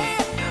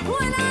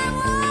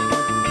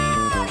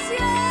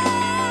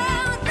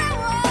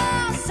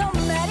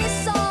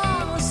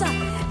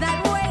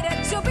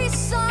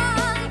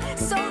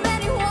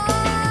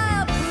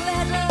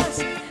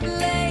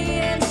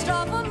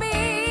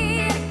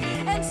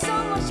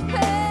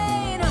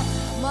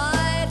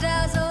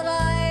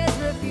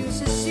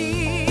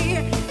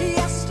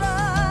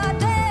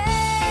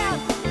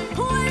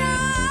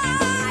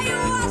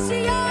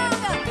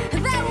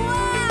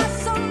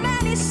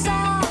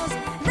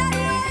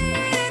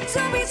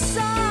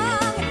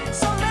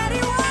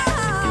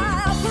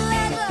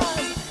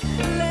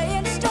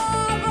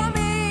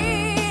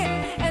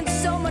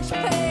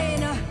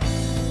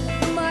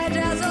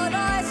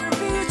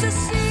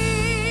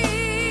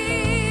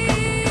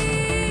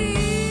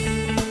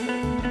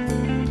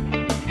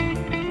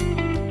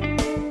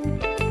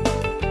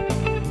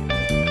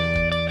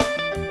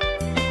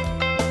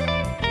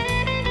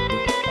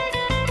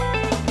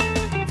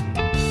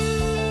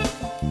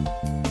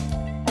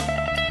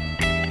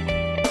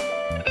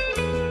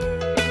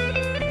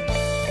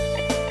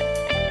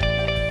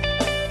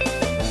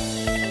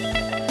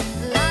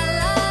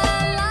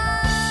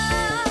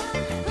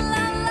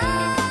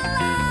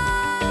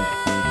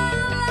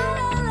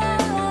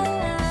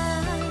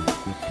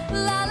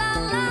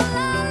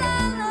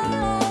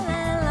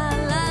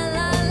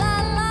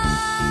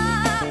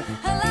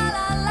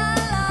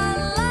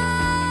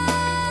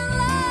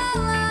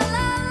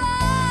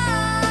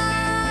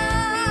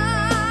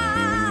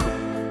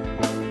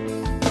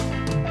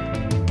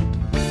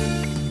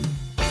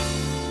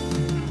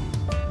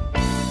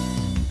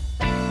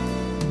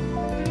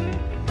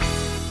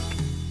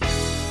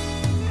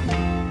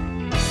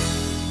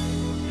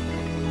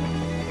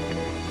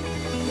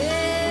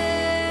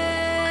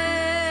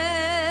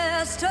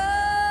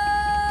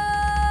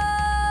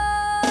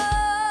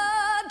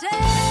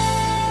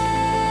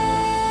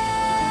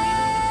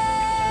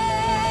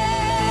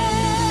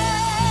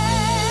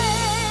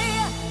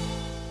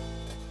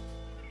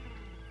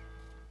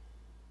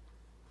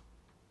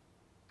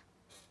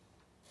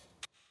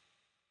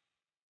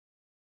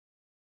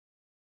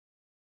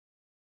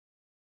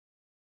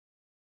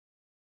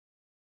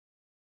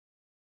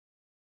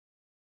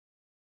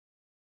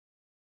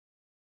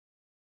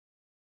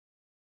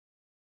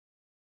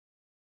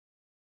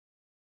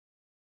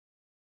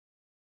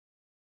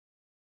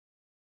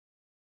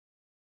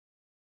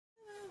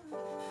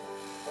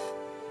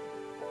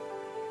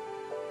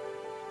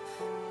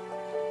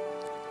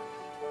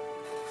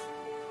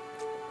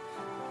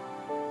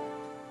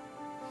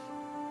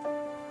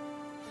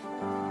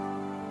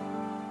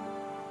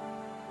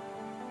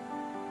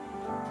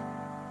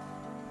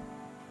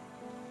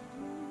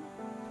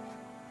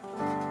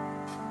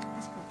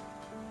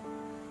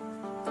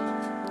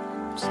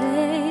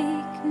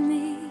 Take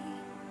me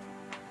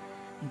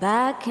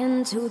back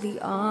into the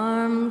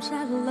arms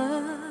I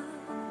love.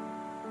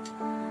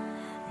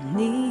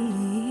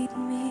 Need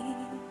me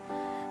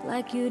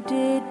like you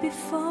did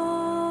before.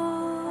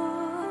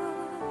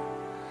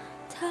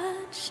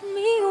 Touch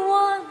me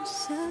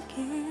once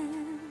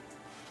again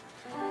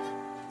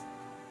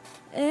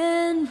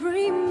and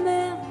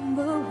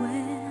remember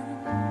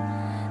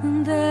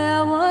when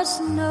there was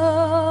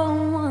no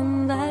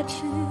one that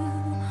you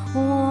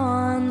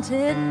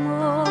wanted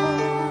more.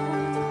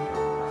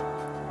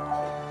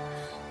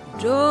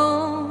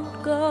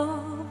 Don't go,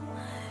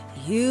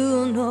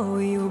 you know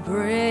you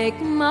break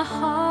my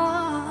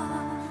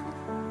heart.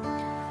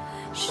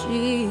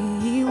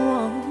 She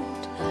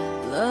won't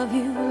love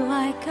you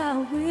like I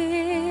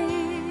will.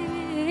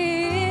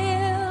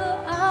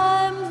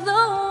 I'm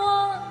the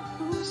one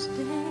who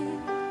stays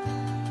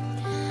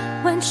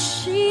when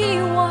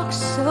she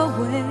walks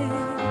away,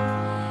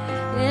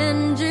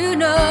 and you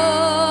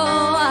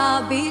know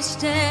I'll be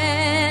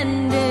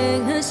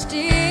standing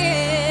still.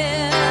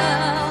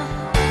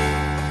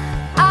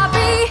 I'll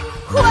be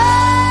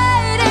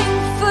waiting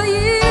for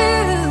you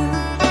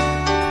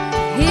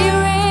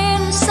here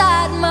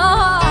inside my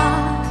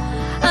heart.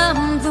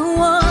 I'm the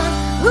one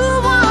who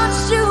wants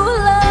to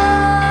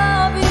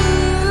love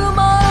you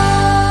more.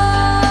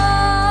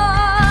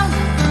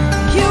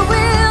 You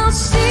will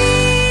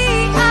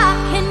see I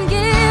can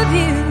give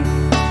you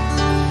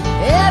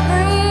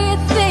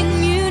everything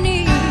you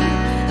need.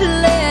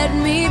 Let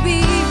me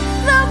be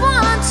the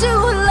one to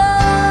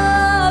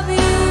love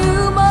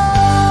you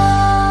more.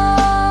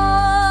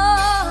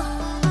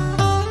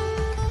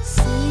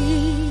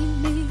 See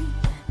me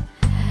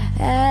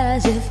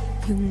as if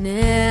you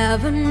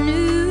never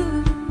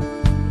knew.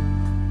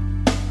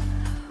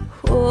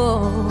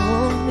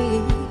 Hold me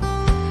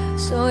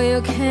so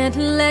you can't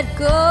let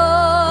go.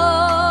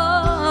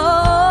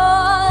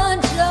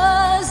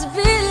 Just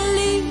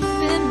believe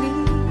in me,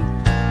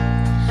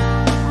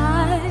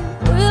 I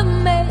will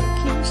make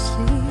you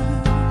see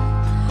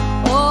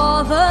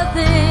all the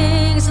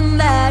things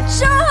that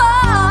your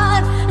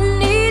heart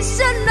needs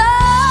to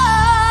know.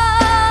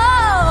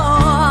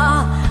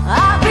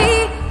 I'll be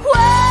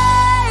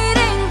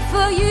waiting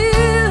for you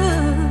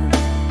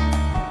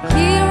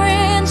here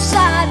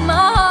inside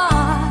my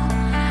heart.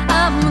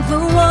 I'm the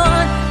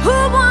one who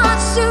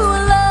wants to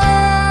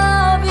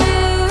love you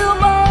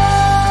more.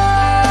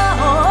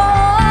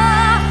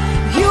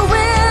 You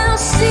will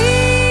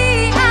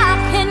see I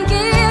can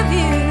give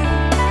you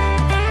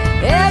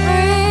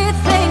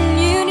everything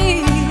you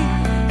need.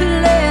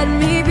 Let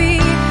me be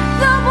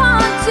the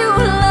one to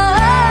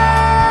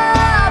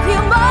love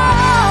you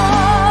more.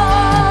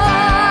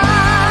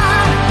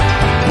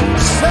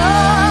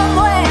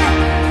 Somewhere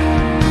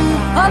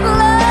of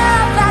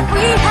love that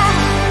we have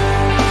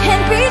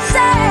can be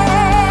saved.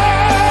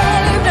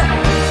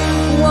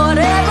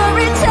 Whatever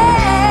it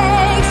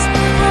takes,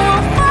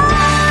 we'll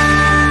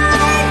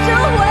find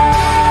a way.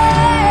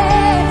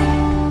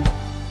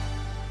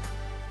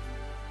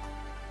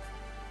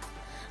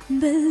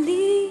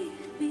 Believe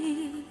me,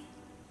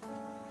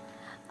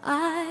 I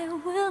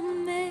will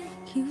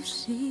make you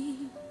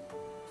see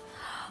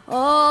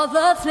all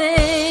the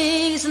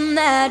things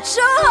that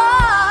your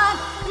heart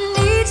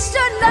needs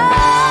to know.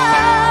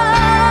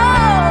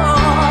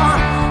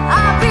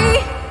 I'll be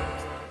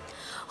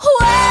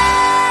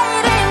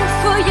waiting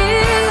for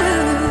you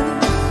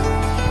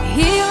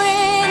here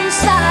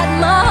inside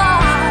my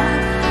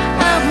heart.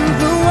 I'm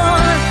the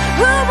one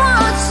who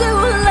wants to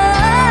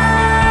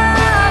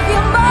love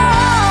you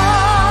more.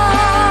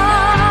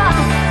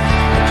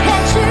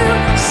 Can't you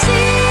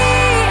see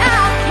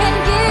I can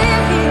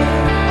give you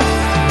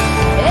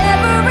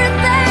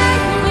everything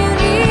you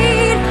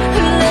need?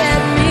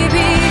 Let me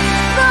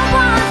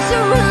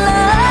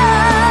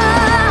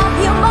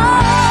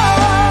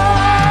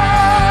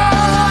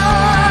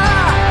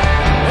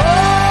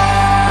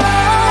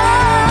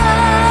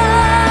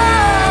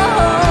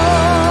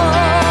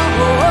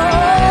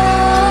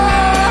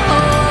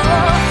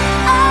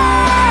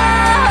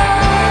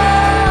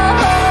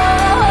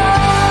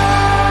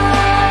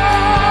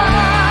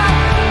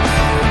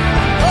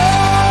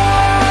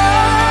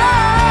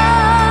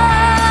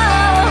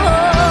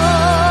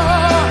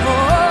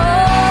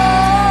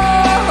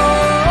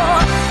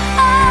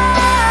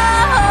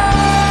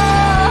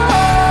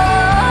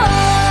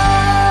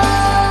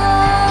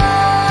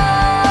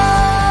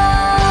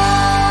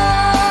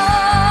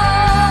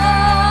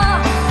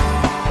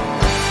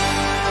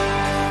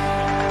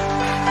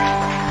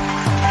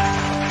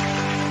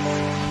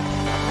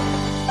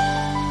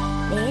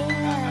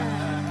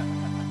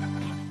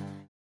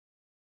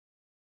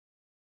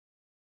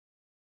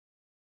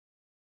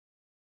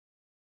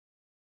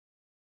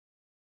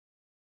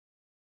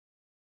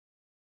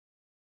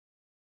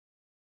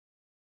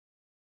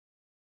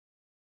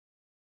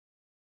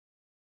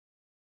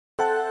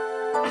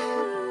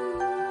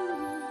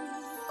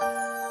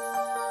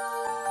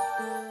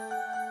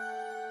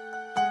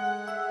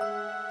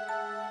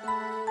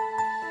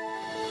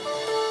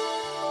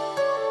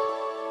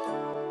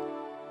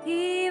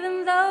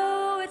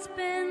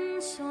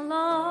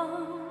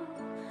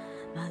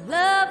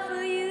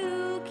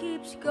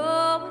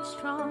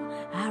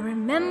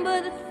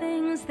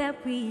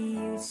that we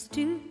used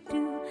to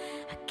do.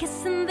 A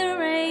kiss in the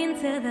rain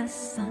till the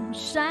sun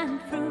shine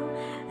through.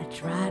 I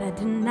try to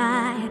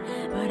deny it,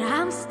 but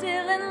I'm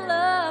still in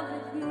love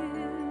with you.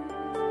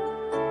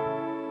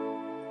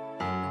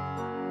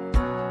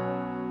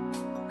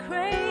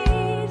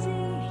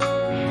 Crazy,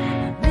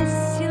 I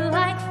miss you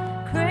like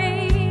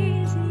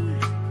crazy.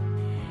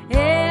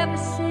 Ever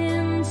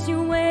since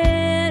you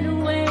went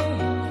away,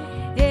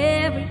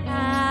 every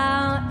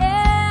hour,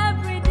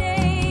 every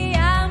day,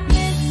 I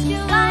miss you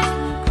like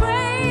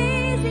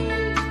crazy.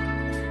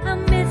 I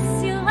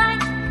miss you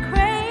like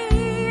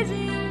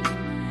crazy.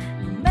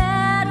 No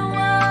matter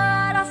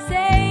what I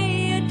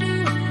say or do,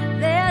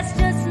 there's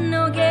just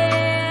no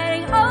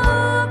getting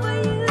over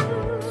you.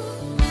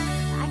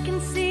 I can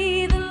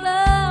see the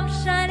love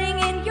shining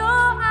in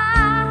your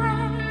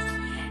eyes,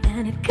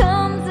 and it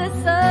comes as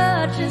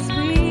such a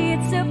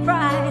sweet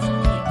surprise.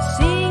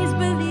 Seems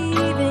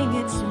believing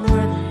it's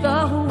worth the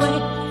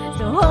wait.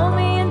 So hold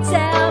me and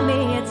tell me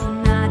it's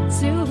not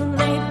too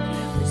late.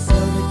 We're so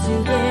good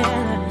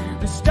together,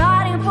 we're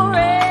starting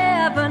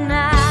forever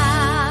now.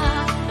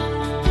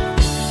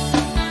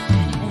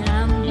 And I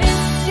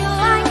miss you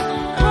like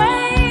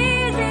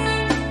crazy.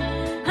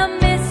 I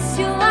miss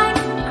you like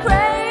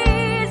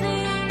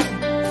crazy.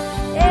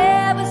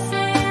 Ever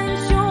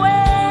since you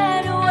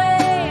went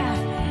away,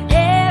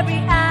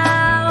 every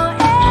hour,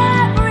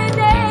 every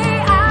day,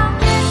 I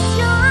miss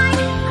you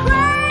like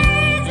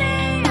crazy.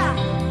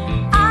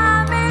 I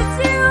miss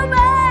you,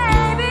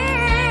 baby.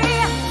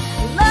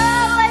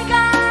 Love like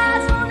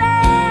ours will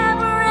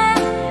never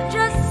end.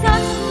 Just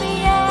touch me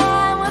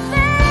and we'll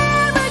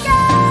never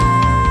again.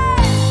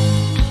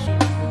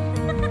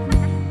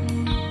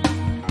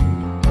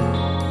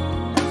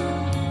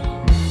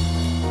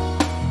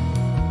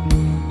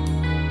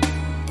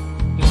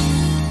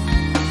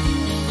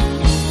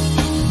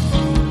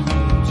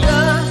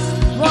 Just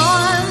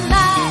one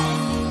night,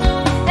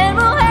 and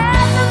we'll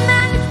have the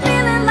magic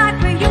feeling like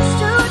we used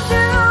to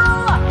do.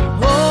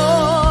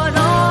 Hold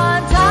on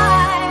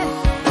tight,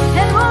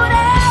 and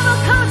whatever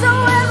comes our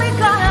way, we're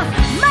gonna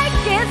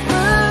make it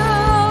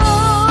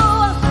through.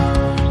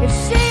 If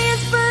she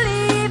is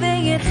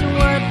believing it's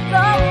worth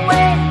the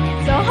wait,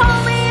 so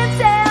hold me and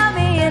tell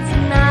me it's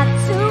not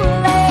too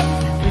late.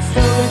 We're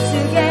so good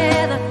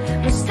together,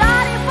 we're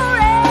starting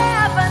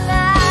forever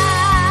now.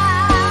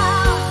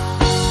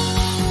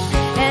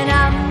 And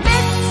I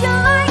miss you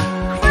like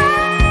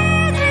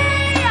crazy.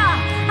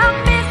 I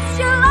miss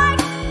you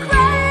like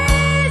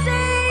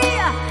crazy.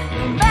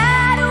 No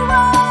matter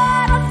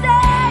what I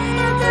say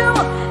or do,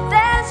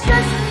 there's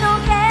just no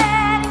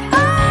getting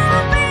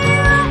over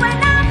you.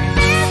 And I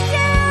miss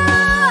you,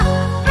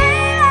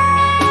 baby.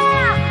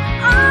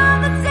 All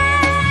the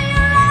time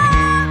you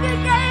love you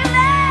gave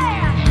me.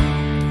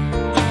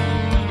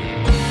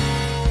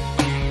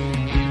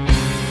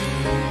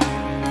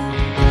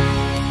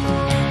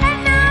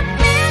 And I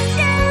miss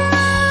you,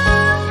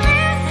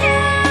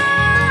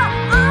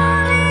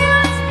 only you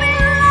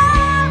sweet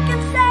love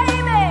can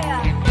save me.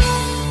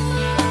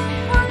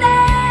 Will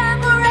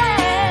never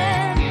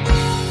end.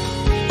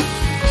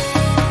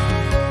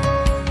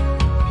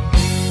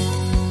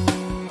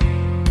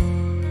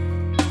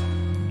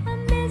 I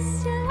miss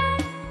you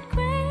like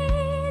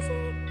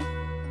crazy.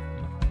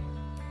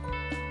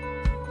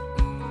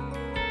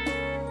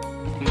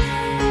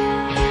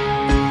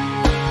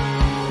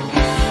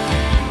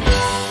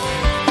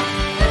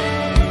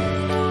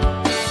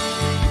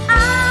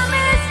 I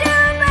miss you,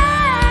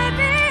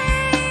 baby.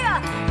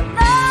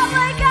 Love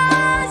like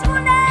ours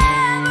will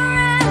never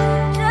end.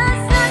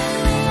 Just touch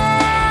me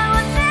and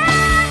we'll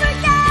never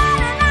again.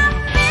 And I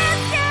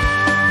miss you,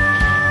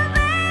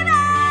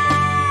 baby.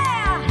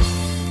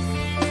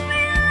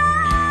 Sweet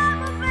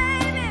love,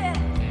 baby.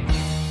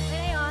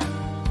 Hang on.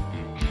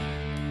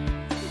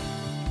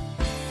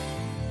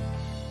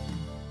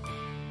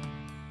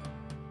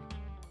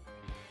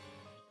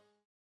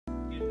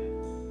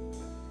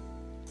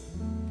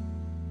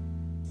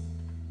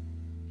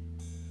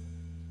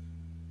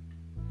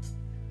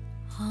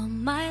 All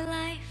my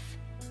life,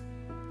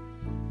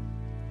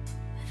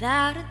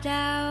 without a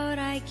doubt,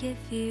 I give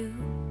you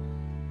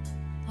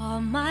all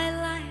my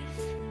life,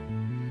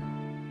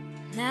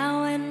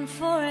 now and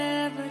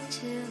forever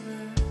till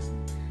the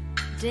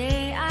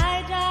day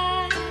I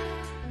die.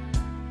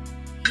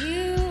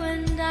 You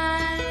and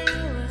I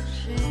will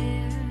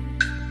share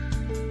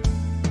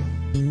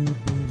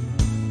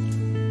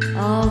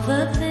all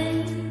the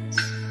things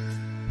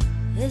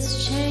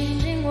this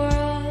changing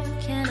world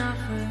can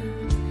offer.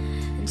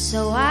 And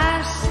so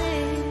I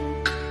sing,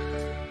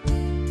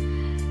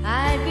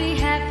 I'd be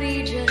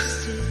happy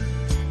just to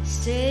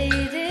stay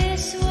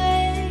this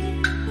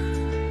way,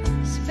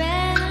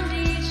 spend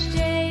each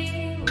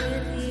day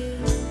with you.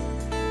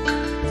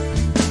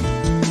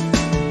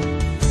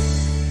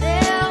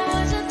 There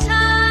was a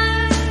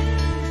time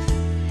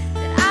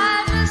that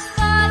I just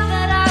thought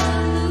that I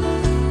would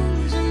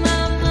lose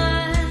my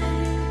mind.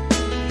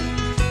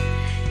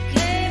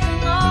 Came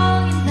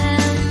along and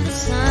then the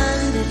sun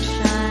did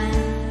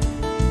shine.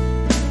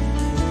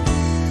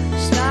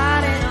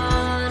 Started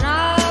on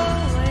our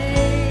way.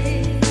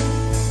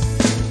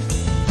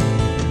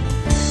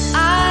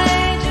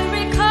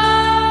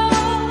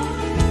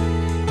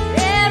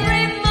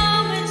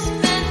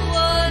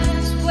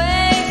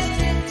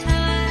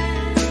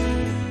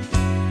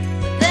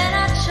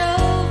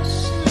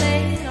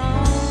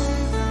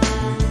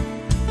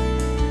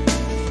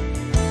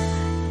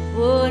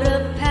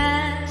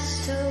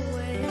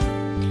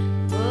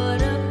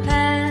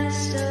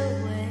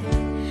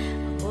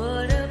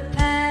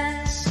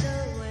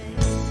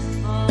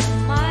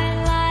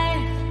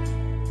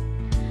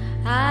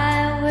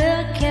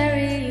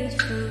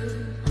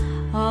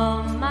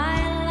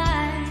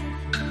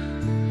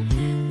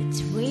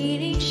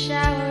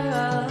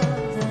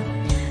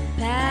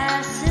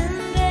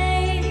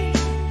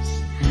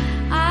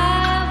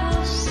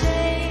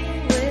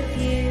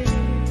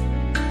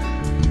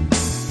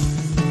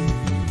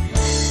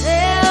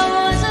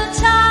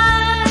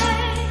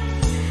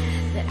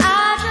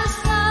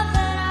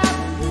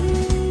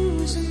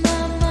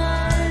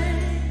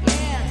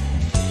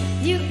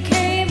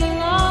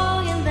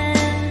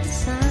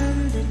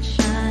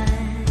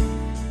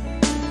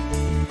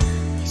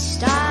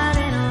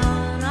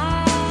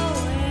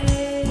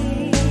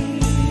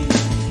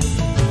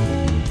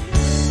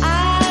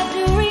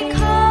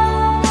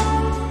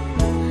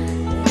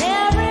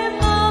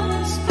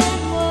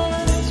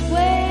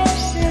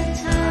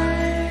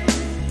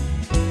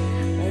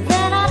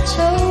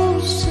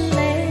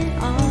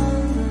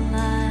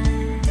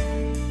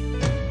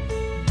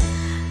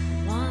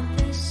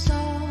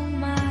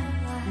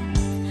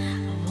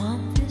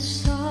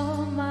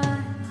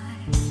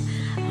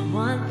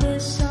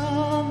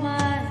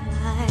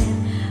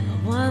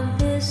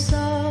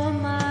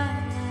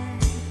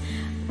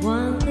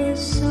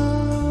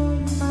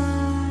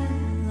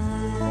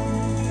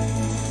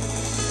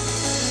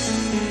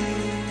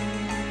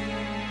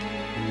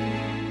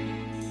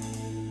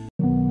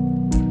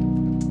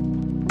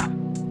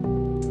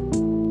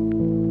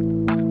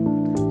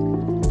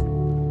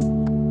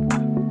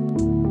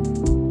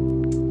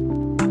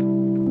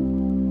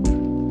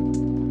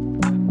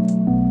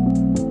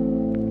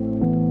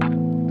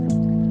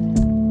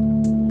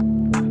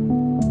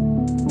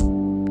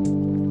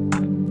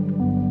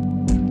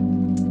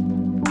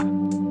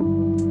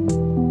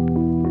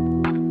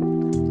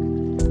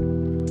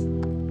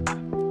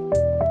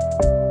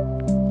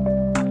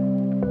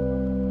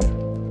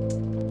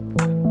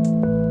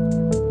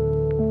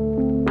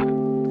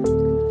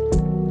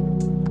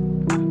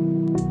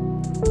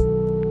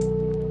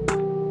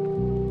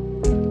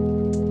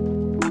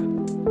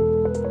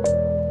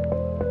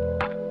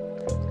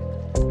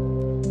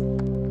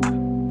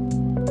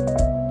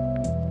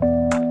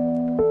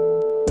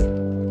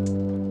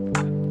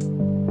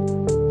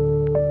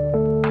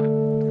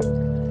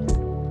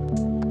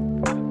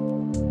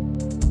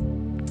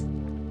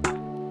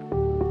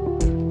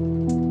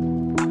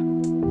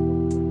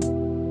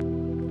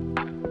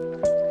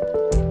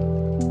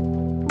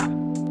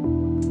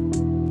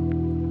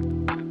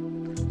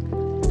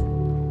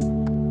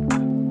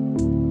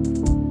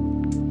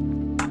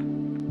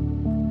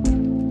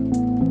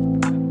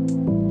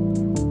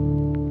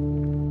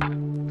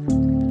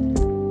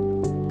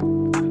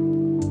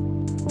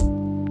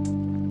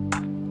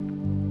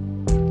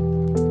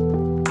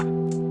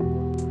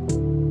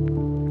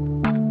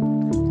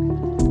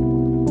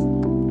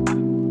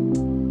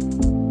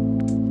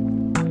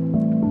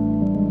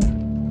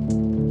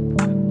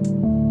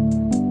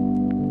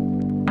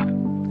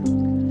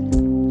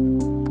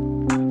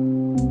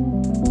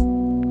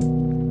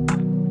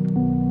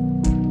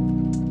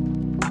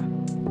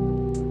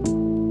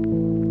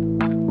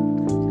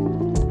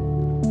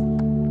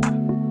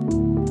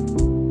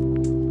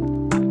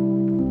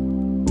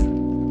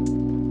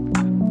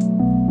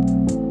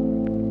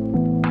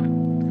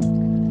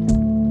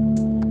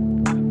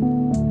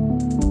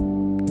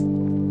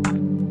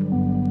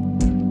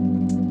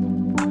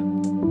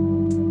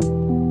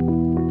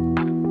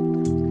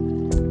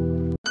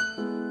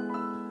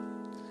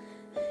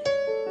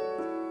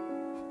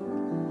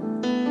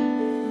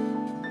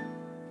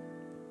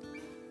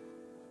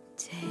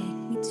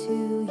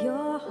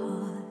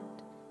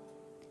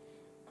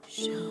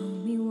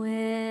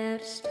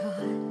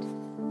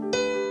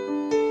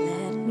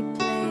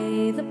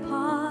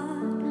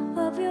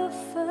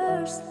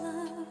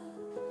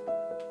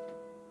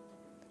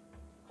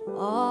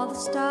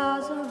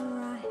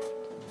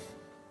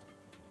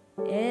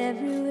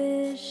 Every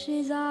wish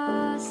is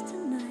ours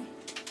tonight,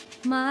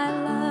 my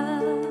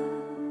love.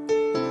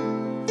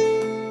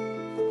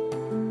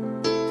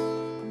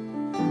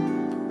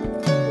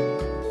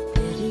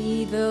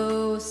 Pity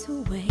those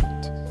who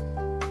wait,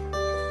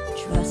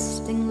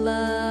 trusting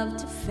love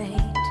to fate,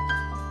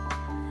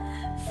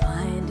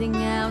 finding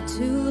out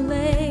too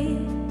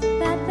late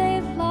that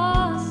they've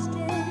lost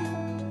it,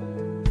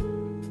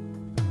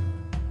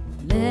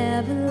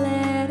 never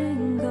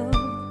letting go.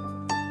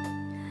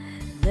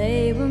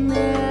 They were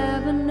meant